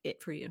football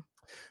it for you?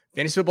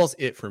 Fantasy football's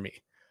it for me.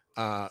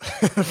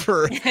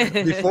 For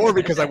before,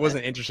 because I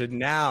wasn't interested.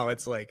 Now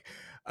it's like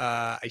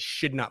I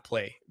should not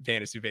play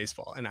fantasy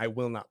baseball, and I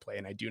will not play,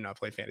 and I do not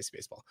play fantasy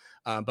baseball.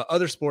 But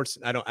other sports,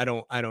 I don't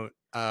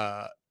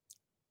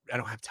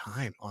have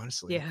time,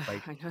 honestly. Yeah,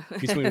 like I know.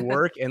 Between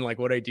work and like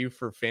what I do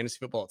for fantasy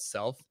football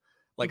itself,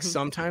 like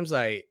sometimes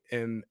I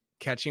am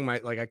catching my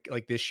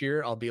like this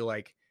year I'll be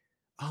like,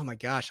 oh my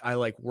gosh, I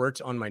like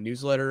worked on my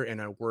newsletter and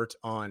I worked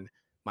on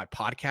my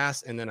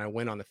podcast, and then I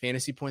went on the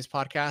Fantasy Points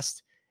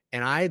podcast,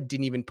 and I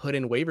didn't even put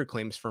in waiver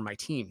claims for my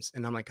teams.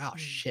 And I'm like, oh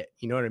shit,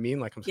 you know what I mean?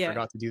 Like I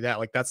forgot to do that.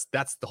 Like that's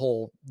the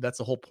whole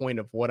point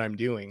of what I'm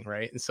doing,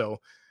 right? And so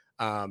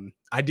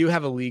I do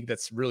have a league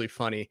that's really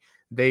funny.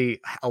 A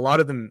lot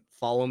of them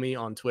follow me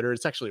on Twitter.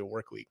 It's actually a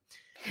work league.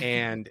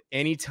 And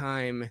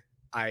anytime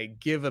I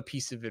give a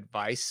piece of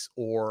advice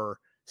or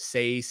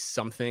say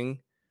something,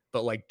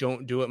 but like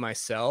don't do it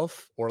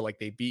myself, or like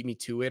they beat me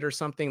to it or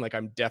something, like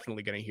I'm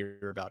definitely going to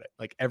hear about it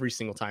like every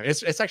single time.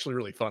 It's actually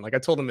really fun. Like I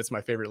told them it's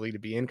my favorite league to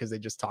be in because they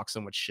just talk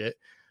so much shit.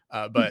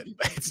 But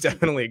it's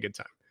definitely a good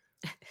time.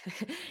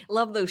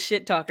 Love those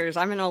shit talkers.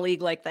 I'm in a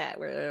league like that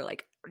where they're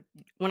like,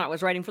 when I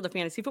was writing for the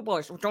fantasy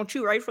footballers, don't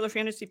you write for the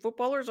fantasy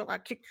footballers? I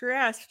kicked your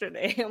ass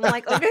today. I'm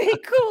like, okay,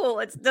 cool.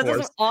 That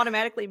doesn't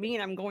automatically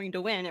mean I'm going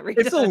to win every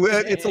time.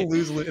 It's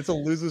a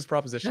lose-lose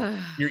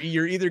proposition.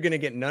 You're either going to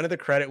get none of the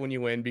credit when you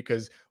win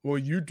because, well,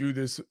 you do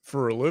this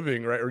for a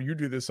living, right? Or you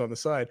do this on the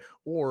side,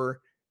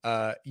 or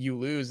you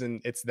lose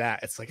and it's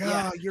like,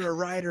 you're a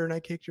writer and I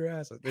kicked your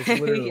ass. It's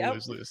literally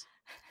lose-lose.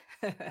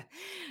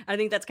 I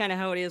think that's kind of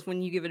how it is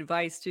when you give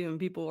advice to, and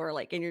people are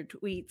like in your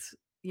tweets,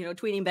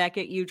 tweeting back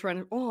at you, trying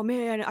to, oh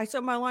man, I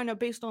set my lineup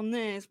based on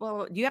this.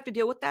 Well, do you have to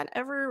deal with that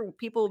ever?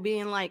 People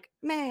being like,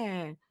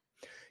 man.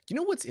 You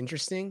know what's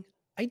interesting?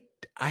 I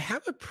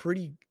have a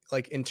pretty,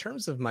 like, in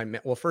terms of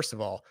well, first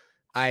of all,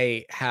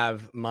 I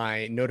have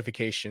my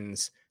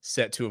notifications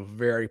set to a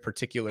very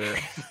particular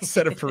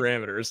set of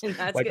parameters.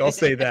 Like good. I'll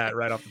say that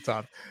right off the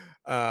top.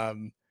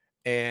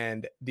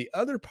 And the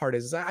other part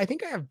is I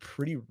think I have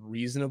pretty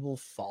reasonable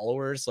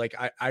followers. Like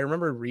I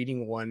remember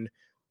reading one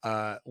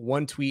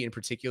tweet in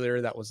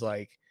particular that was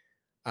like,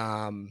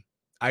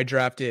 I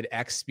drafted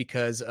X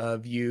because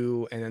of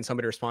you. And then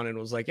somebody responded and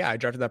was like, yeah, I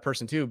drafted that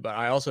person too, but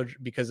I also,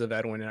 because of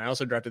Edwin, and I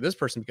also drafted this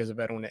person because of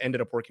Edwin. It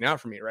ended up working out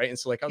for me. Right. And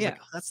so like, I was like,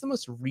 oh, that's the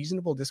most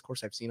reasonable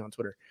discourse I've seen on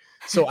Twitter.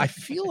 So I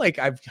feel like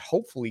I've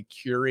hopefully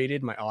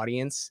curated my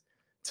audience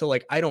to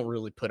like, I don't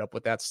really put up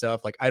with that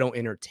stuff. Like I don't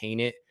entertain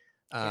it.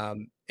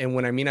 And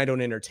when I mean I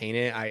don't entertain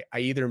it, I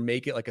either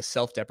make it like a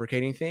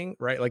self-deprecating thing,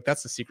 right? Like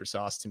that's the secret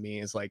sauce to me,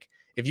 is like,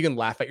 if you can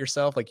laugh at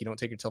yourself, like you don't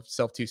take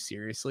yourself too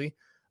seriously.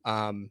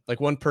 Like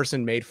one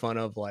person made fun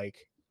of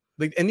like,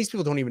 and these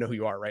people don't even know who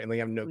you are, right? And they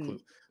have no clue.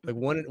 Like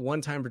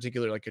one time in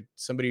particular, like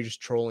somebody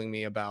just trolling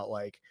me about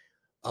like,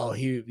 oh,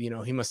 he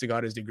must have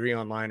got his degree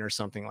online or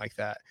something like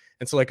that.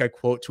 And so like I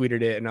quote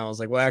tweeted it and I was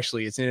like, well,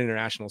 actually it's an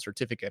international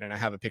certificate and I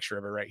have a picture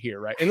of it right here.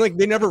 Right. And like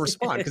they never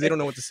respond because they don't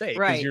know what to say.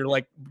 Because you're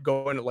like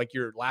going like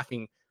you're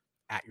laughing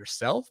at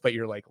yourself, but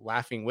you're like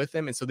laughing with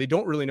them. And so they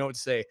don't really know what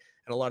to say.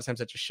 And a lot of times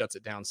that just shuts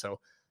it down. So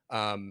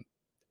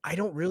I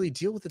don't really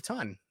deal with a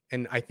ton.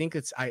 And I think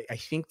I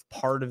think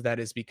part of that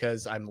is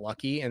because I'm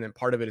lucky. And then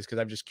part of it is because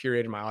I've just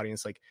curated my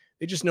audience. Like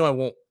they just know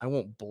I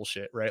won't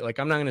bullshit, right? Like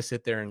I'm not going to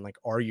sit there and like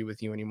argue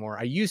with you anymore.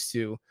 I used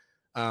to,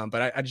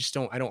 but I just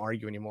I don't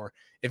argue anymore.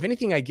 If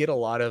anything, I get a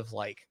lot of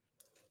like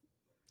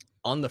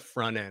on the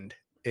front end,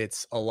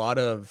 it's a lot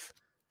of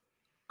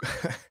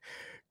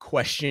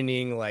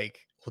questioning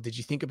like, well, did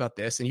you think about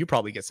this? And you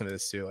probably get some of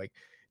this too. Like,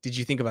 did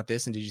you think about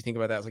this? And did you think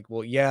about that? I was like,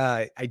 well,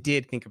 yeah, I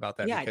did think about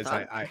that because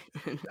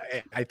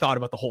I thought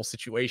about the whole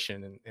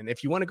situation. And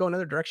if you want to go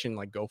another direction,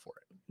 like go for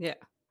it. Yeah.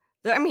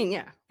 I mean,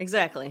 yeah,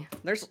 exactly.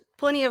 There's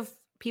plenty of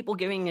people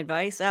giving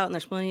advice out and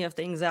there's plenty of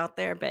things out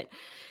there, but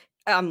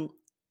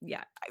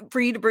yeah,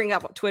 for you to bring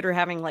up Twitter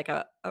having like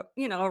a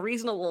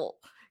reasonable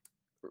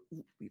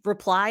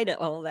reply to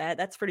all that,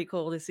 that's pretty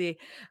cool to see,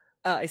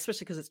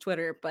 especially because it's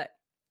Twitter, but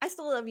I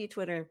still love you,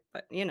 Twitter,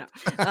 but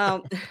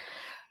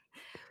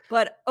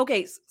but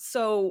okay,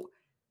 so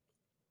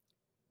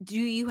do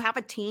you have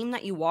a team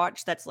that you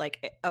watch that's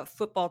like a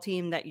football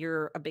team that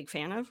you're a big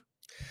fan of?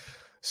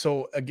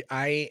 So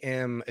I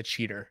am a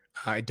cheater.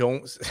 I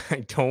don't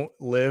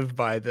live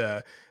by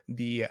the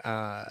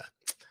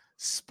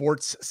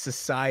sports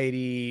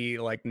society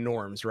like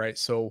norms, right?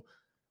 So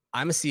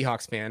I'm a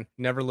Seahawks fan,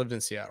 never lived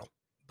in Seattle,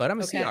 but I'm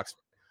a Seahawks.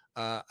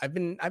 I've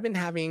been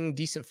having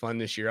decent fun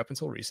this year up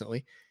until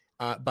recently.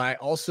 But I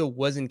also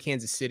was in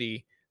Kansas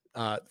City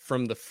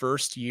from the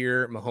first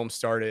year Mahomes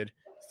started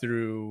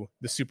through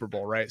the Super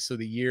Bowl, right? So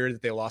the year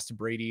that they lost to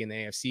Brady in the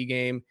AFC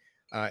game,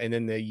 and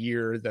then the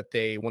year that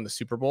they won the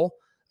Super Bowl.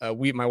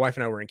 My wife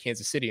and I were in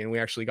Kansas City and we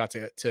actually got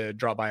to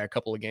drop by a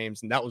couple of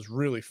games and that was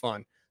really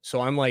fun.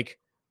 So I'm like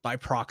by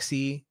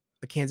proxy,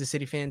 a Kansas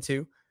City fan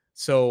too.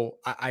 So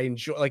I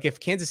enjoy, like if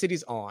Kansas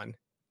City's on,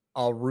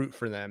 I'll root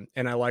for them.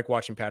 And I like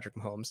watching Patrick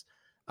Mahomes.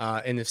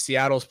 And if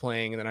Seattle's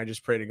playing, and then I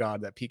just pray to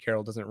God that Pete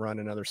Carroll doesn't run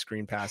another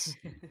screen pass.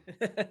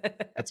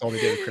 That's all they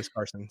did with Chris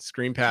Carson.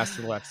 Screen pass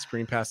to the left,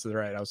 screen pass to the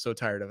right. I was so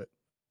tired of it.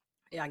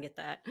 Yeah, I get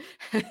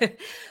that.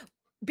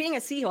 Being a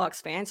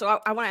Seahawks fan, so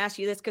I want to ask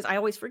you this because I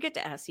always forget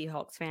to ask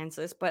Seahawks fans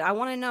this, but I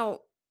want to know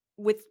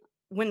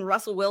when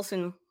Russell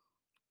Wilson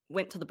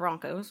went to the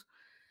Broncos,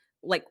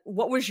 like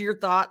what was your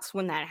thoughts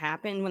when that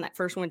happened, when that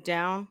first went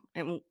down,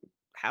 and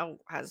how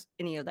has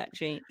any of that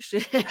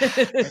changed?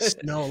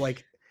 No,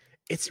 like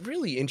it's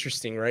really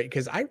interesting, right?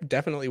 Because I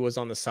definitely was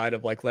on the side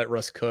of like let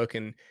Russ cook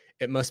and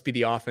it must be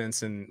the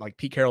offense and like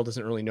Pete Carroll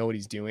doesn't really know what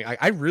he's doing.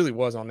 I really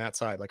was on that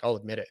side, like I'll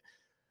admit it.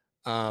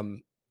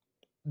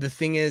 The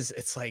thing is,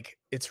 it's like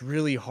it's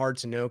really hard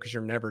to know because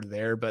you're never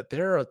there. But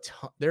there are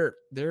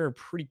there are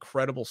pretty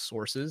credible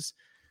sources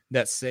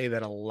that say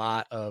that a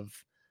lot of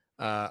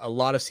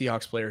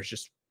Seahawks players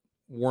just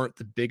weren't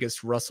the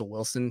biggest Russell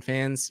Wilson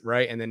fans,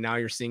 right? And then now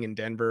you're seeing in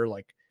Denver,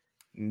 like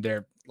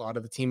a lot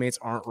of the teammates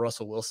aren't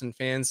Russell Wilson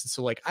fans.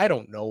 So like I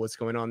don't know what's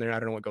going on there.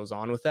 I don't know what goes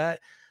on with that.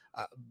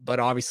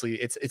 But obviously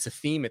it's a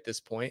theme at this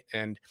point,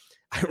 and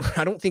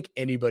I don't think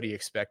anybody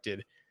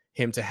expected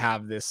him to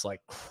have this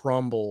like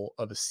crumble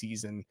of a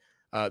season.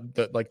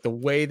 The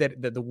way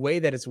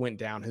that it's went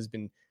down has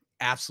been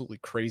absolutely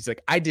crazy.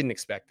 Like I didn't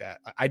expect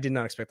that. I did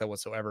not expect that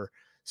whatsoever.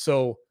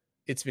 So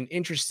it's been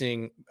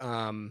interesting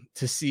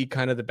to see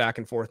kind of the back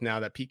and forth now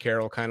that Pete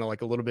Carroll kind of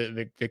like a little bit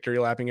of victory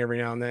lapping every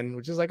now and then,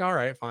 which is like, all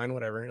right, fine,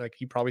 whatever. Like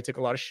he probably took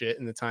a lot of shit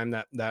in the time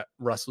that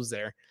Russ was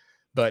there.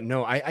 But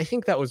no, I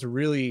think that was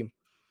really,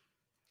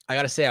 I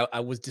got to say, I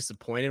was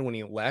disappointed when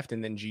he left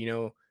and then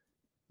Geno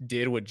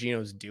did what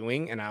Geno's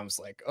doing. And I was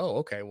like, oh,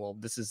 okay, well,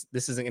 this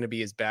isn't going to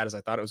be as bad as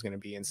I thought it was going to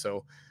be. And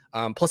so,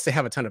 plus they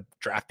have a ton of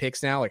draft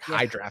picks now, like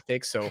high draft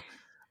picks. So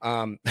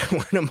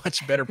we're in a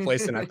much better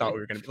place than I thought we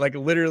were going to be. Like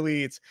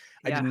literally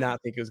I did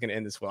not think it was going to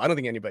end this well. I don't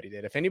think anybody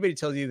did. If anybody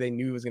tells you they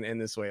knew it was going to end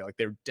this way, like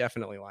they're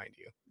definitely lying to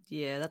you.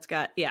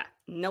 Yeah,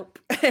 nope.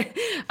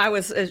 I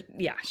was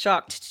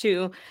shocked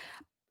too.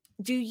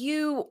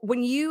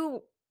 When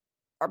you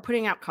are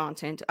putting out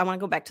content, I want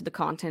to go back to the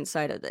content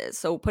side of this.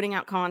 So putting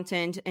out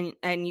content,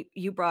 and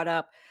you brought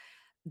up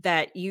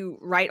that you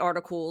write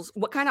articles.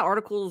 What kind of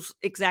articles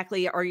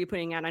exactly are you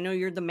putting out? I know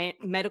you're the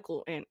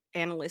medical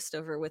analyst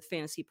over with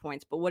Fantasy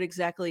Points, but what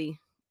exactly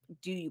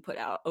do you put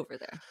out over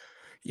there?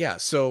 Yeah,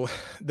 so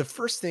the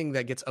first thing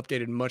that gets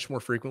updated much more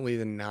frequently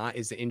than not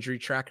is the injury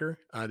tracker,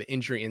 the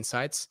injury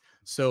insights.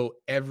 So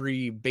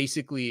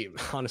basically,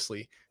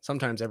 honestly,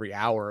 sometimes every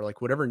hour,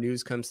 like whatever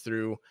news comes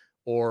through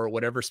or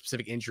whatever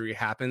specific injury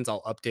happens,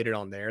 I'll update it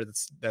on there.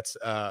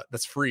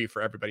 That's free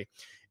for everybody.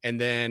 And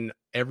then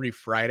every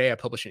Friday I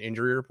publish an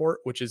injury report,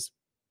 which is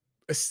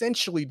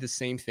essentially the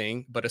same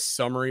thing, but a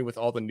summary with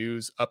all the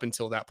news up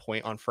until that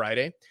point on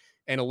Friday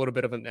and a little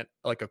bit of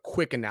a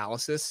quick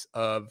analysis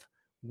of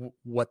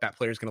what that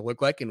player is going to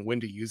look like and when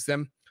to use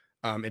them.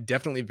 It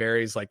definitely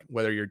varies, like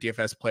whether you're a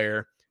DFS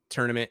player,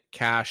 tournament,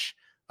 cash,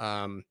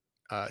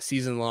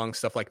 season long,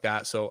 stuff like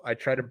that. So I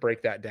try to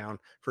break that down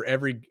for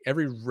every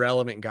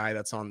relevant guy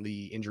that's on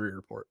the injury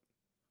report.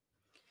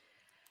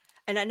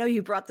 And I know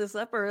you brought this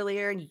up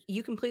earlier, and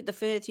you complete the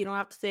fits. You don't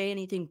have to say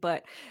anything,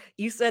 but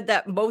you said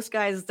that most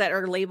guys that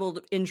are labeled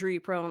injury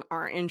prone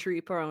are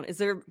injury prone. Is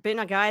there been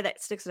a guy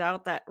that sticks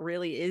out that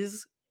really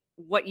is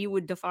what you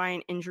would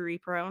define injury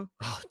prone?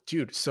 Oh,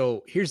 dude.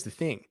 So here's the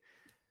thing.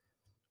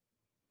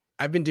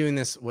 I've been doing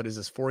this, what is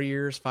this, 4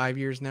 years, 5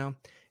 years now?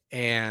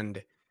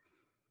 And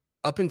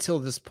up until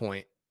this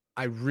point,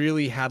 I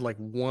really had like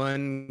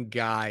one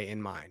guy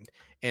in mind.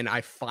 And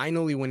I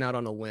finally went out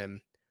on a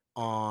limb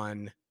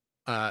on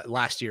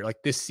last year,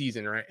 like this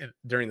season, right?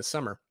 During the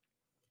summer.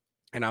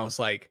 And I was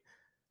like,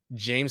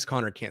 James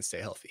Conner can't stay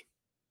healthy.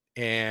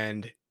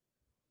 And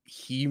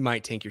he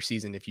might tank your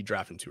season if you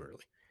draft him too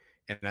early.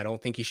 And I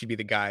don't think he should be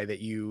the guy that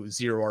you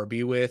zero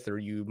RB with or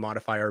you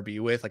modify RB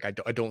with. Like,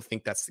 I don't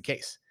think that's the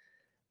case.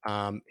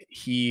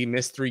 He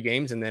missed 3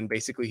 games and then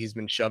basically he's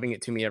been shoving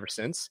it to me ever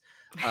since.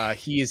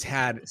 He's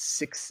had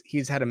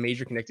a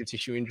major connective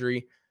tissue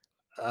injury,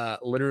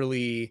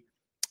 literally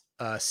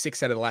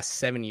 6 out of the last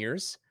 7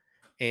 years.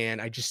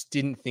 And I just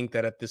didn't think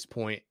that at this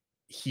point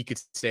he could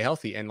stay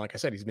healthy. And like I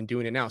said, he's been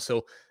doing it now.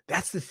 So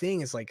that's the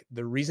thing, is like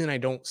the reason I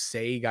don't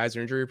say guys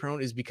are injury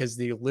prone is because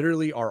they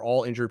literally are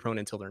all injury prone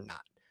until they're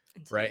not.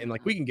 Right. And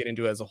like we can get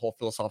into it as a whole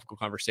philosophical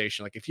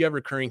conversation. Like if you have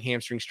recurring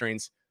hamstring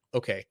strains,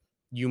 okay,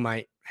 you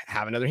might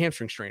have another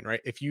hamstring strain,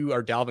 right? If you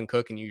are Dalvin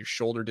Cook and your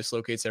shoulder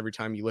dislocates every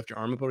time you lift your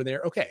arm up over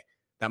there, okay,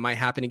 that might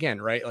happen again,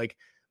 right? Like,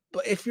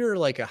 but if you're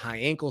like a high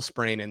ankle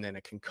sprain and then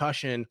a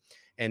concussion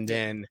and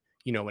then,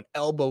 you know, an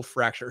elbow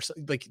fracture,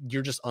 like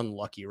you're just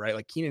unlucky, right?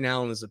 Like Keenan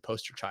Allen is a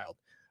poster child.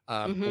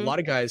 A lot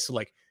of guys, so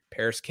like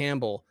Paris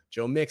Campbell,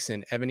 Joe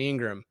Mixon, Evan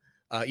Ingram,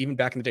 even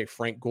back in the day,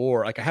 Frank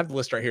Gore. Like I have the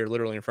list right here,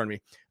 literally in front of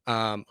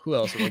me. Who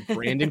else? Like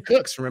Brandon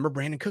Cooks. Remember,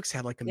 Brandon Cooks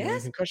had like a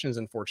million concussions,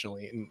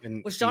 unfortunately.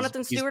 And was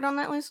Jonathan Stewart on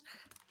that list?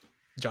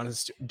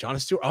 Jonathan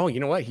Stewart. Oh, you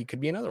know what? He could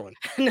be another one.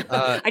 No,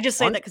 I just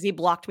say that because he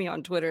blocked me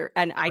on Twitter,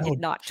 and I did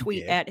not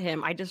tweet did? at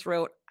him. I just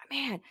wrote,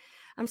 "Man,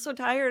 I'm so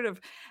tired of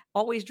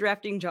always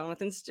drafting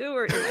Jonathan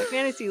Stewart in my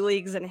fantasy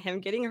leagues and him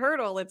getting hurt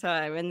all the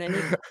time." And then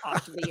he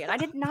blocked me, and I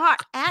did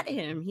not at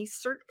him. He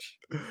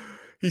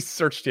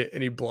searched it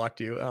and he blocked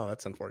you. Oh,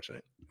 that's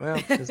unfortunate.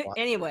 Well,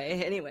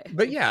 anyway.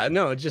 But yeah,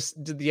 no,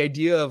 just the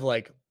idea of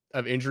like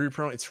of injury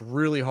prone, it's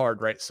really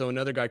hard, right? So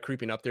another guy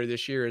creeping up there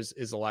this year is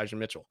Elijah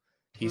Mitchell.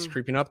 He's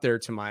creeping up there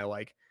to my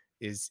like,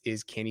 is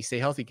can he stay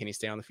healthy? Can he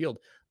stay on the field?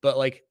 But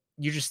like,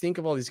 you just think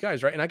of all these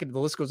guys, right? And the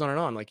list goes on and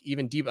on. Like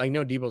even Debo, I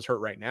know Debo's hurt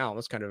right now.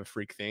 That's kind of a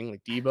freak thing.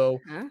 Like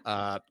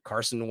Debo,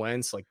 Carson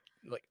Wentz, like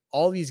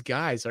all these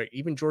guys, like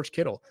even George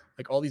Kittle,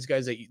 like all these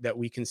guys that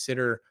we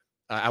consider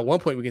at one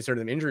point we considered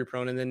them injury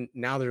prone, and then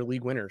now they're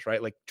league winners,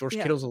 right? Like George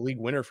Kittle's a league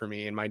winner for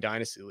me in my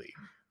dynasty league.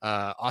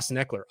 Austin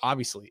Eckler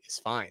obviously is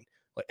fine.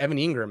 Like Evan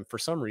Ingram, for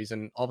some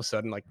reason, all of a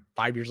sudden, like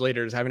 5 years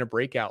later, is having a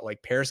breakout.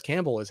 Like Paris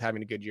Campbell is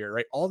having a good year,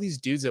 right? All these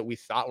dudes that we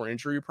thought were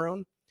injury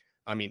prone.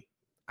 I mean,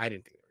 I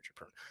didn't think they were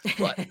injury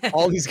prone, but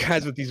all these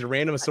guys with these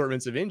random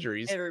assortments of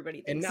injuries,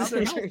 everybody thinks, and now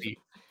they're healthy.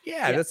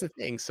 Yeah, that's the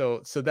thing.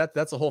 So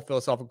that's a whole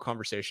philosophical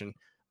conversation.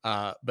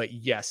 But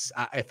yes,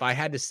 if I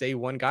had to say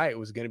one guy, it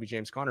was going to be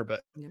James Conner.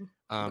 But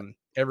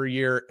every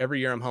year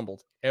I'm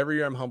humbled. Every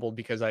year I'm humbled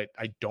because I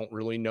don't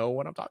really know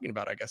what I'm talking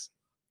about, I guess.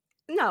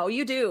 No,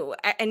 you do.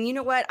 And you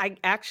know what? I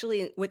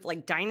actually, with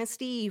like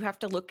Dynasty, you have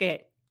to look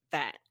at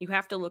that. You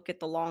have to look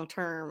at the long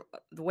term,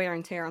 the wear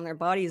and tear on their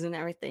bodies and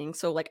everything.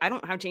 So like, I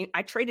don't have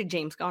I traded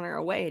James Conner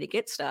away to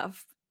get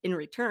stuff in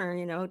return,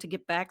 you know, to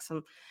get back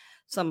some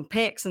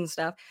picks and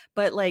stuff.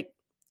 But like,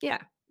 yeah,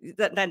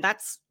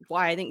 that's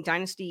why I think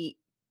Dynasty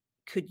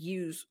could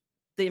use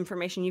the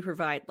information you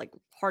provide, like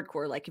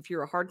hardcore. Like if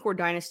you're a hardcore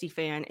Dynasty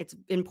fan, it's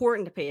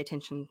important to pay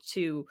attention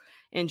to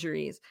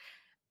injuries.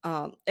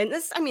 And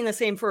this, I mean, the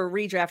same for a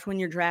redraft when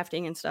you're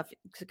drafting and stuff,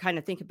 to kind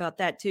of think about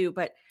that too.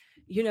 But,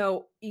 you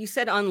know, you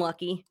said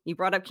unlucky. You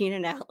brought up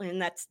Keenan Allen.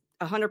 That's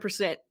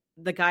 100%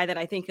 the guy that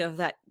I think of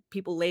that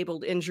people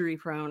labeled injury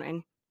prone.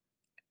 And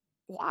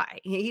why?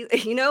 You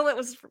know, it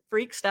was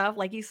freak stuff,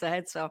 like you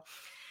said. So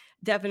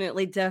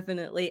definitely.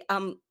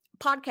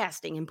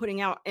 Podcasting and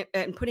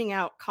putting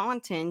out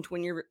content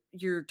when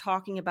you're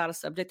talking about a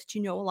subject that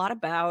you know a lot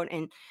about,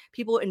 and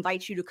people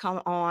invite you to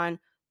come on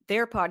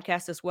their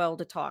podcast as well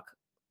to talk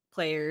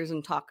players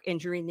and talk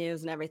injury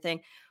news and everything.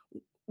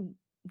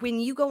 When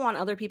you go on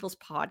other people's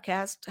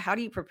podcasts, how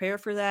do you prepare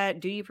for that?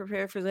 Do you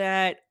prepare for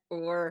that?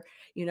 Or,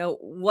 you know,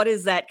 what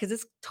is that? Because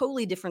it's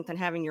totally different than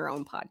having your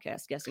own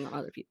podcast, guessing on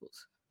other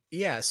people's.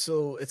 Yeah,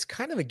 so it's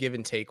kind of a give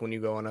and take when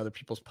you go on other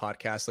people's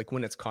podcasts, like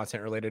when it's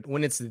content related.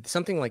 When it's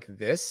something like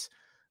this,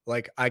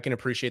 like I can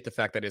appreciate the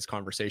fact that it's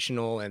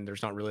conversational and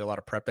there's not really a lot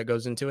of prep that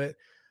goes into it.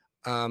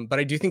 But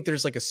I do think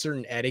there's like a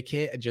certain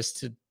etiquette just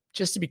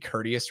to be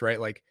courteous, right?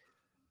 Like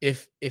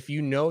if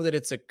you know that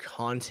it's a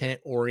content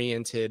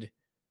oriented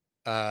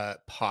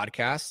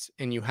podcast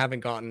and you haven't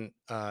gotten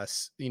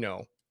you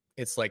know,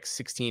 it's like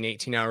 16,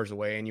 18 hours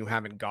away and you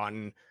haven't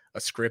gotten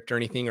a script or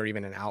anything, or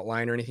even an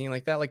outline or anything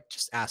like that, like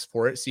just ask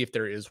for it, see if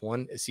there is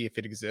one, see if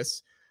it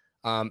exists.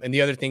 And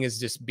the other thing is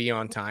just be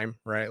on time,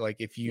 right? Like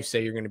if you Yeah.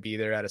 say you're going to be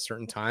there at a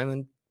certain time,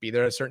 and be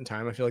there at a certain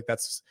time. I feel like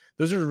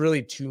those are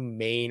really two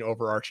main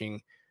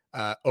overarching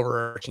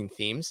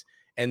themes.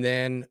 And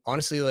then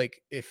honestly,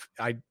 like if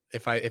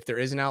there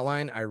is an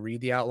outline, I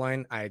read the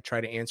outline, I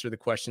try to answer the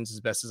questions as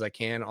best as I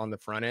can on the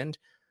front end.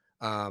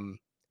 Um,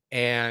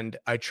 and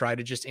I try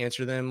to just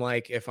answer them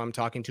like if I'm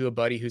talking to a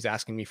buddy who's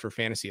asking me for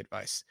fantasy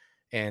advice.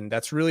 And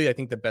that's really, I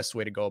think, the best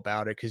way to go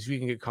about it, because you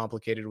can get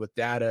complicated with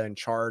data and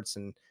charts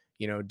and,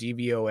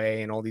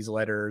 DVOA and all these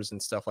letters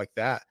and stuff like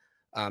that.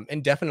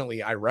 And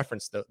definitely I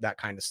reference that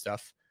kind of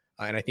stuff.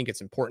 And I think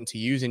it's important to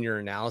use in your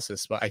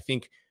analysis. But I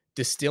think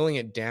distilling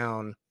it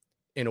down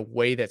in a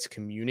way that's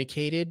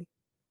communicated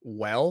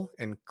well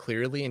and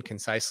clearly and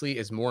concisely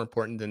is more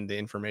important than the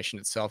information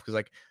itself. Because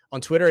like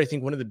on Twitter, I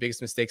think one of the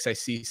biggest mistakes I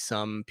see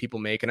some people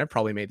make, and I've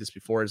probably made this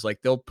before, is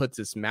like they'll put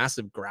this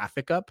massive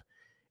graphic up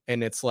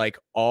and it's like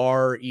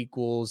R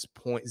equals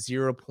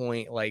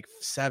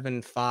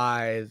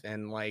 0.75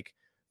 and like,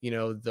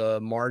 the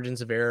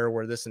margins of error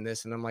were this and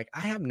this. And I'm like,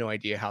 I have no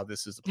idea how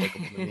this is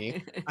applicable to me.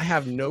 I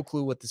have no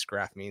clue what this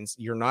graph means.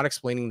 You're not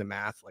explaining the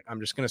math. Like I'm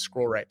just going to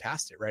scroll right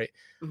past it. Right.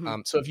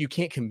 Mhm. So if you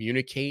can't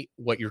communicate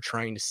what you're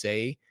trying to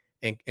say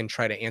and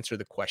try to answer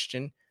the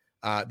question,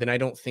 then I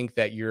don't think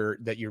that you're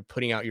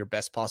putting out your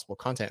best possible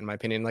content, in my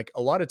opinion. Like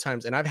a lot of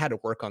times, and I've had to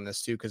work on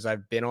this too, because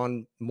I've been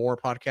on more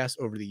podcasts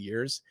over the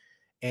years.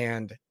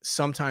 And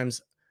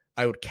sometimes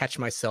I would catch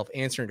myself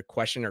answering a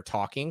question or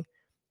talking,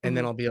 and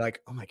then Mhm. I'll be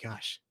like, "Oh my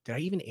gosh, did I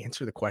even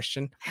answer the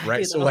question?" I Right?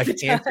 do So that all like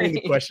the answering the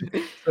time. question.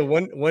 So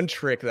one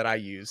trick that I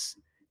use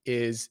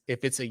is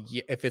if it's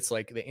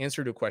like the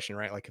answer to a question,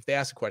 right? Like if they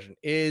ask a question,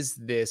 is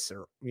this,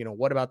 or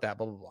what about that,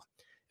 blah blah blah.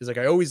 Is like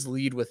I always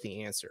lead with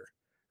the answer,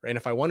 right? And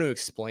if I want to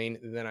explain,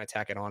 then I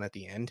tack it on at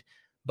the end.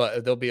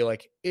 But they'll be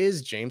like,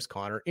 "Is James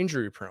Conner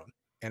injury prone?"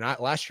 And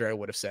last year I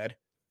would have said,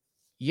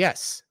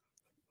 "Yes."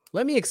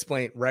 Let me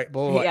explain, right?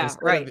 Blah, blah, blah, Yeah, instead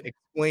of right.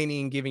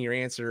 explaining, giving your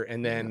answer,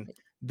 and You're then right.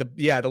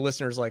 the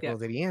listener's like, Yeah. well,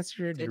 did he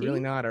answer? Did he Did really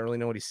he? not? I don't really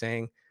know what he's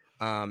saying.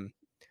 Um,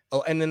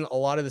 and then a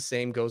lot of the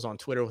same goes on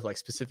Twitter with like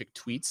specific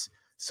tweets.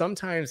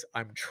 Sometimes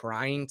I'm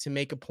trying to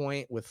make a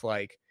point with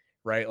like,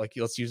 right, like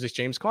let's use this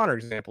James Conner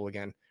example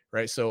again,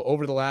 right? So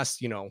over the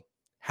last,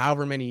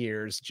 however many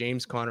years,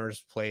 James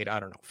Conner's played, I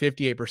don't know,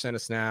 58%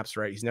 of snaps,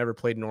 right? He's never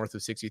played north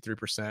of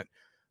 63%.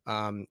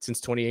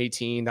 Since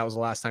 2018, that was the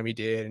last time he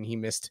did, and he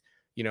missed,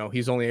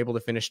 he's only able to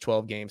finish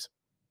 12 games.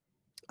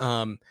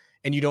 And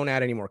you don't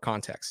add any more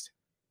context,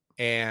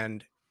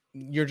 and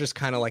you're just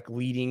kind of like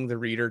leading the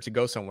reader to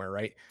go somewhere,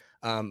 right?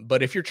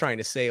 But if you're trying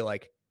to say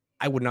like,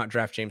 I would not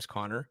draft James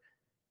Conner,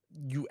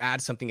 you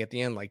add something at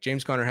the end, like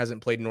James Conner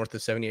hasn't played north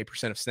of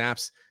 78% of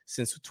snaps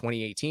since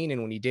 2018,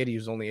 and when he did, he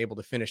was only able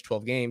to finish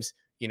 12 games.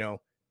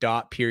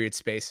 Dot, period,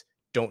 space,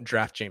 don't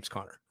draft James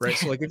Conner, right?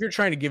 So like if you're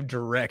trying to give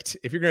direct,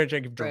 if you're going to try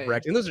to give Right.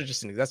 direct, and that's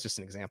just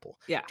an example.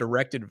 Yeah.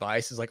 Direct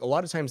advice is like a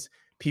lot of times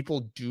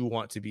people do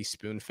want to be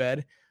spoon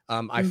fed.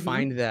 I Mhm.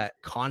 find that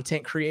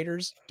content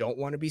creators don't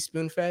want to be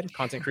spoon fed.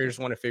 Content creators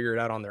want to figure it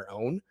out on their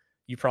own.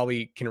 You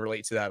probably can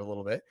relate to that a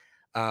little bit.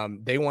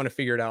 They want to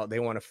figure it out. They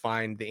want to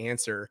find the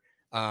answer.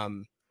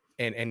 Um,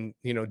 and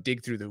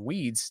dig through the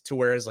weeds, to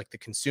whereas like the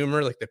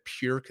consumer, like the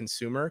pure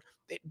consumer,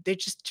 they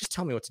just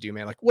tell me what to do,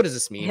 man. Like, what does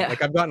this mean? Yeah.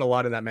 Like I've gotten a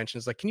lot of that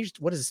mentions. Like,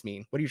 what does this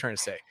mean? What are you trying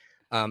to say?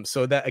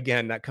 So that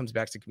again, that comes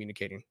back to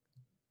communicating.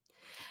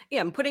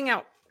 Yeah, I'm putting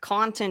out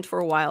content for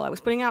a while. I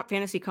was putting out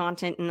fantasy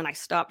content and then I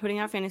stopped putting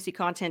out fantasy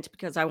content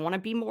because I want to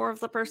be more of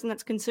the person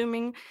that's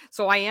consuming.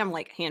 So I am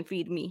like hand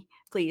feed me,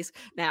 please,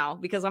 now,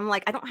 because I'm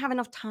like I don't have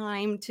enough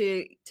time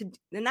to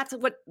and that's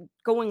what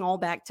going all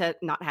back to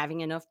not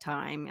having enough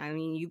time. I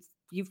mean,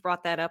 you've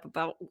brought that up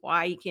about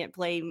why you can't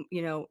play,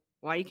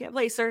 why you can't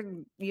play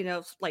certain,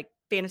 like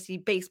fantasy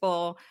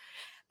baseball.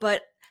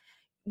 But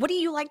what do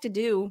you like to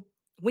do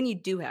when you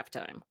do have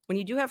time? When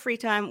you do have free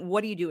time,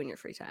 what do you do in your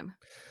free time?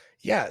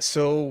 Yeah,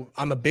 so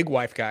I'm a big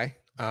wife guy.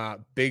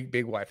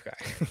 Big wife guy.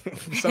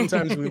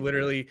 Sometimes we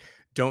literally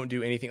don't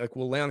do anything. Like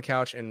we'll lay on the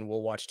couch and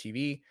we'll watch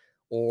TV,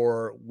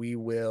 or we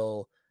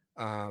will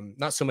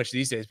not so much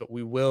these days, but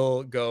we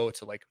will go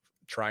to like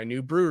try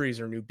new breweries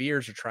or new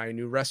beers or try a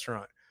new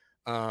restaurant.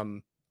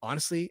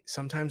 Honestly,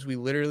 sometimes we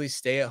literally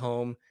stay at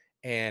home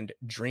and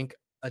drink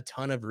a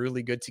ton of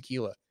really good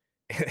tequila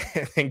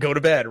and go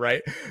to bed,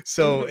 right?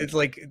 So Mhm. it's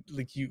like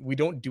we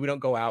don't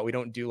go out, we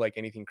don't do like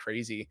anything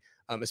crazy,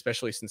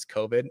 especially since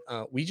COVID.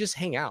 We just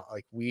hang out.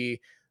 Like we're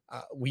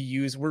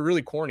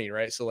really corny,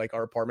 right? So like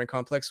our apartment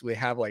complex, we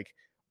have like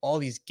all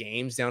these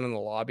games down in the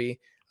lobby.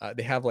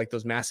 They have like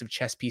those massive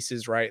chess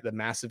pieces, right? The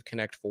massive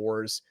Connect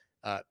Fours,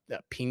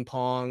 ping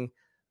pong.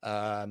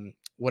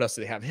 What else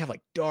do they have? They have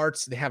like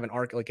darts. They have an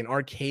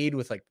arcade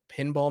with like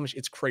pinball machine.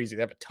 It's crazy.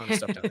 They have a ton of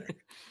stuff down there.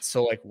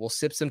 So like we'll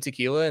sip some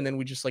tequila and then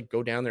we just like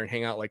go down there and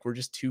hang out. Like we're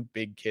just two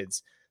big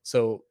kids.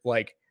 So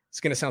like it's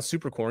gonna sound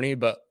super corny,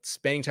 but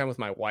spending time with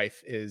my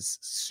wife is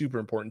super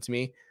important to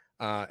me.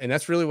 And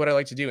that's really what I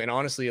like to do. And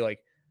honestly,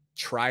 like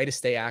try to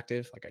stay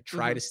active. Like I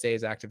try to stay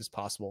as active as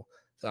possible,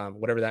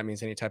 whatever that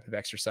means, any type of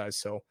exercise.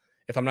 So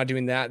if I'm not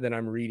doing that, then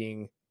I'm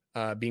reading,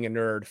 being a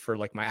nerd for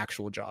like my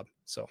actual job.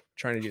 So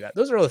trying to do that.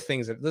 Those are all the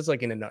things that's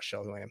like in a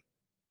nutshell who I am.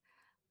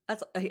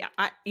 That's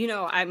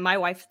yeah. My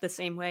wife's the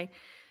same way.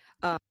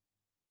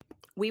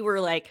 We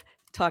were like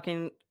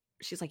talking.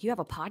 She's like, "You have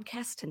a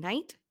podcast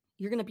tonight?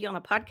 You're going to be on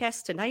a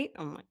podcast tonight?"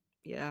 I'm like,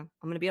 "Yeah, I'm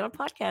going to be on a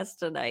podcast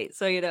tonight."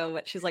 So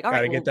but she's like, "All right,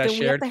 Gotta well, get that then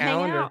we have shared to hang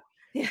calendar. out."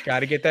 Yeah.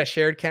 Gotta get that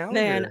shared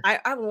Man,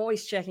 calendar. I'm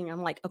always checking.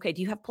 I'm like, "Okay,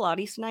 do you have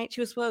Pilates tonight?"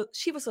 She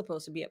was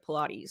supposed to be at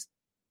Pilates.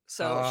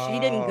 So she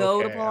didn't Oh,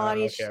 go to okay.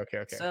 Pilates.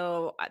 Okay.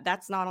 So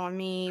that's not on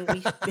me.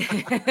 We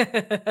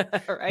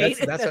right?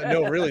 That's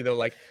no, really though.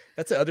 Like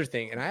that's the other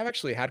thing. And I've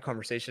actually had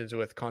conversations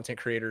with content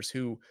creators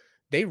who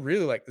they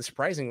really like.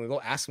 Surprisingly,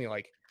 they'll ask me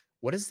like,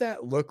 "What does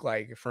that look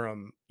like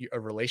from a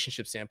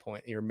relationship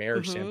standpoint, your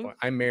marriage Mhm. standpoint?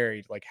 I'm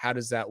married. Like, how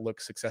does that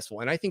look successful?"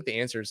 And I think the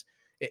answer is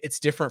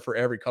it's different for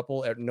every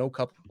couple. No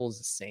couple is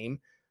the same.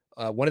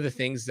 One of the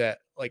things that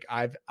like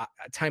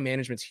time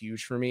management's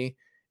huge for me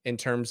in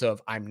terms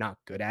of I'm not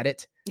good at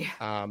it. Yeah.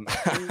 Um,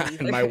 Me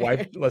and my wife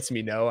either. lets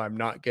me know I'm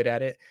not good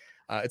at it.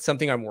 It's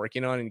something I'm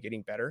working on and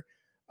getting better.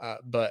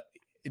 But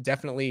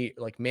definitely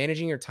like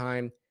managing your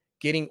time,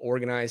 getting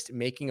organized,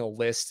 making a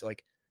list.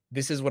 Like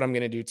this is what I'm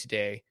going to do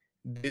today.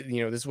 This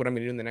is what I'm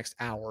going to do in the next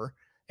hour.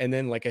 And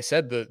then, like I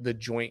said, the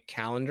joint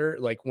calendar.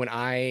 Like when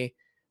I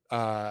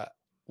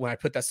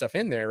put that stuff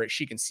in there, right,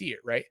 she can see it,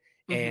 right,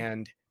 Mhm.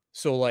 and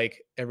so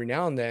like every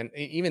now and then,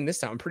 even this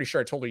time, I'm pretty sure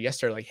I told her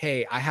yesterday, like,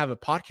 "Hey, I have a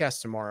podcast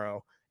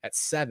tomorrow at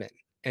 7."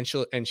 And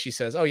she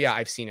says, "Oh yeah,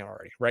 I've seen it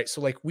already." Right.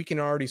 So like we can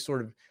already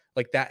sort of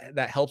like that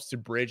helps to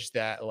bridge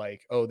that,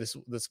 like, oh, this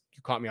you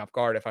caught me off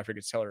guard if I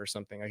forget to tell her or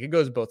something. Like it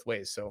goes both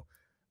ways. So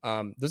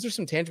those are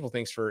some tangible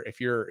things for if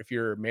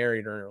you're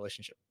married or in a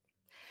relationship.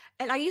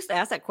 And I used to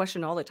ask that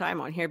question all the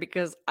time on here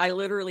because I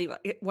literally,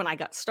 when I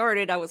got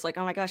started, I was like,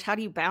 oh my gosh, how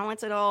do you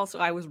balance it all? So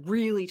I was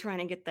really trying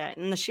to get that.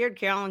 And the shared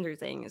calendar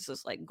thing is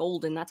just like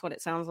golden. That's what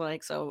it sounds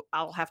like. So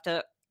I'll have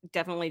to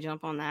definitely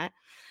jump on that.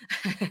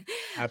 But,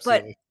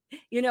 Absolutely.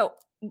 you know,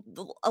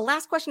 a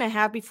last question I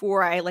have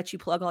before I let you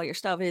plug all your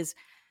stuff is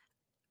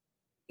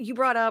you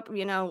brought up,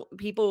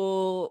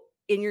 people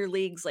in your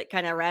leagues like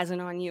kind of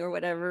razzing on you or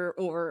whatever,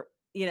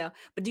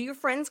 but do your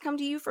friends come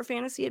to you for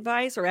fantasy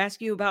advice or ask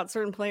you about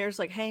certain players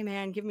like, hey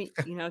man, give me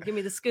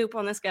the scoop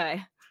on this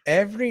guy?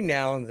 Every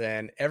now and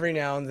then,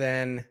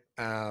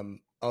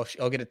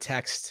 I'll get a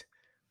text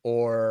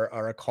or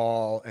a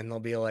call, and they'll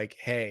be like,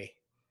 "Hey,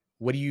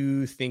 what do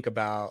you think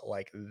about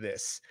like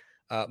this?"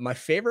 My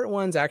favorite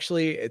ones,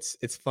 actually, it's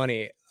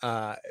funny.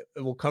 It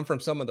will come from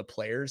some of the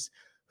players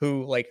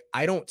who like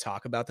I don't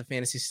talk about the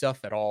fantasy stuff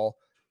at all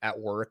at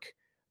work.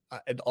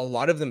 A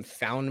lot of them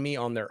found me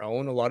on their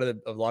own. A lot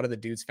of the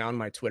dudes found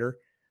my Twitter,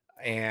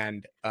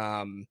 and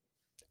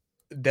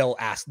they'll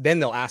ask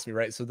me,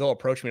 right? So they'll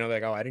approach me and I'm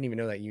like, "Oh, I didn't even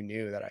know that you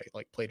knew that I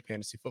like played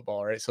fantasy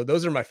football," right? So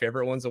those are my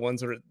favorite ones, the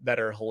ones that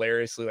are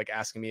hilariously like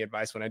asking me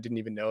advice when I didn't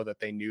even know that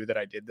they knew that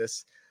I did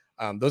this.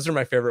 Those are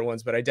my favorite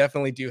ones, but I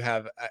definitely do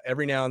have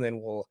every now and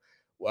then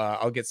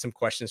I'll get some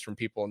questions from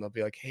people and they'll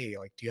be like, "Hey,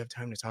 like, do you have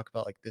time to talk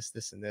about like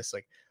this and this?"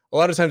 Like a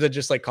lot of times I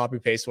just like copy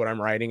paste what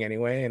I'm writing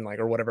anyway and like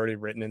or what I've already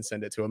written and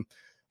send it to them.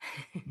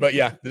 But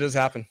yeah, it does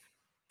happen.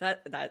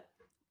 That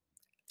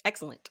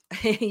excellent.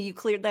 You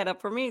cleared that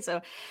up for me. So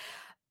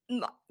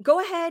go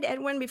ahead,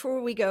 Edwin,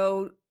 before we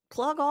go,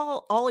 plug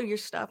all of your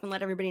stuff and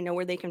let everybody know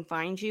where they can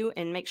find you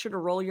and make sure to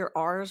roll your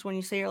R's when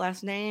you say your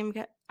last name.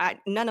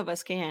 None of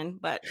us can,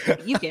 but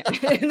you can.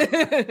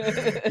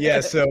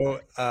 Yeah, so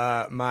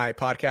my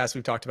podcast,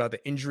 we've talked about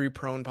the Injury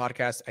Prone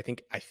podcast. I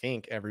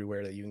think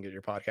everywhere that you can get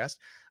your podcast.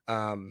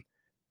 And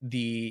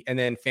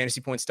then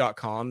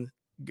fantasypoints.com.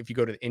 If you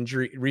go to the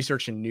injury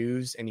research and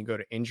news and you go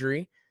to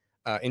injury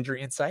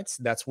insights,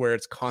 that's where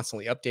it's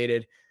constantly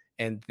updated.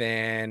 And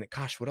then,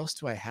 gosh, what else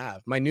do I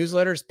have? My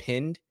newsletter is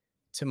pinned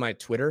to my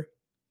Twitter,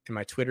 and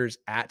my Twitter's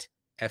at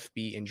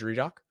FB Injury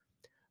Doc.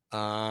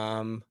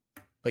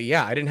 But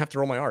yeah, I didn't have to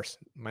roll my R's.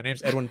 My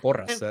name's Edwin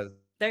Porras.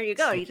 There you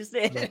go. You just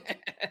did.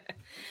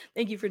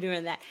 Thank you for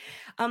doing that.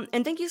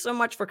 And thank you so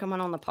much for coming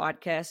on the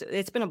podcast.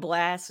 It's been a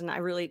blast, and I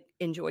really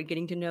enjoyed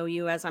getting to know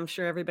you, as I'm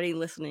sure everybody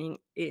listening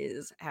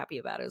is happy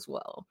about as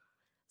well.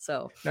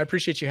 So I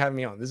appreciate you having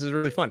me on. This is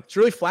really fun. It's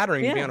really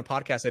flattering to be yeah. on a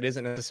podcast that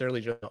isn't necessarily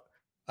just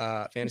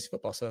fantasy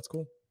football. So that's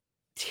cool.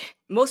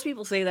 Most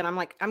people say that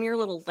I'm your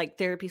little like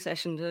therapy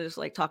session to just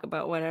like talk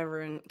about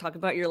whatever and talk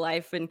about your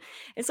life and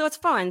so it's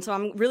fun. So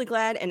I'm really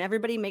glad, and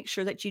everybody make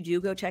sure that you do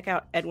go check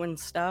out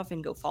Edwin's stuff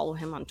and go follow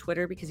him on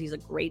Twitter because he's a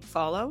great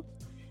follow.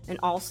 And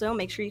also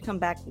make sure you come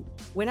back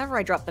whenever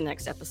I drop the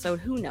next episode.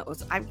 Who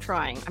knows? I'm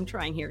trying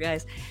here,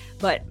 guys.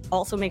 But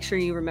also make sure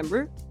you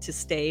remember to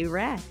stay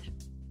rad.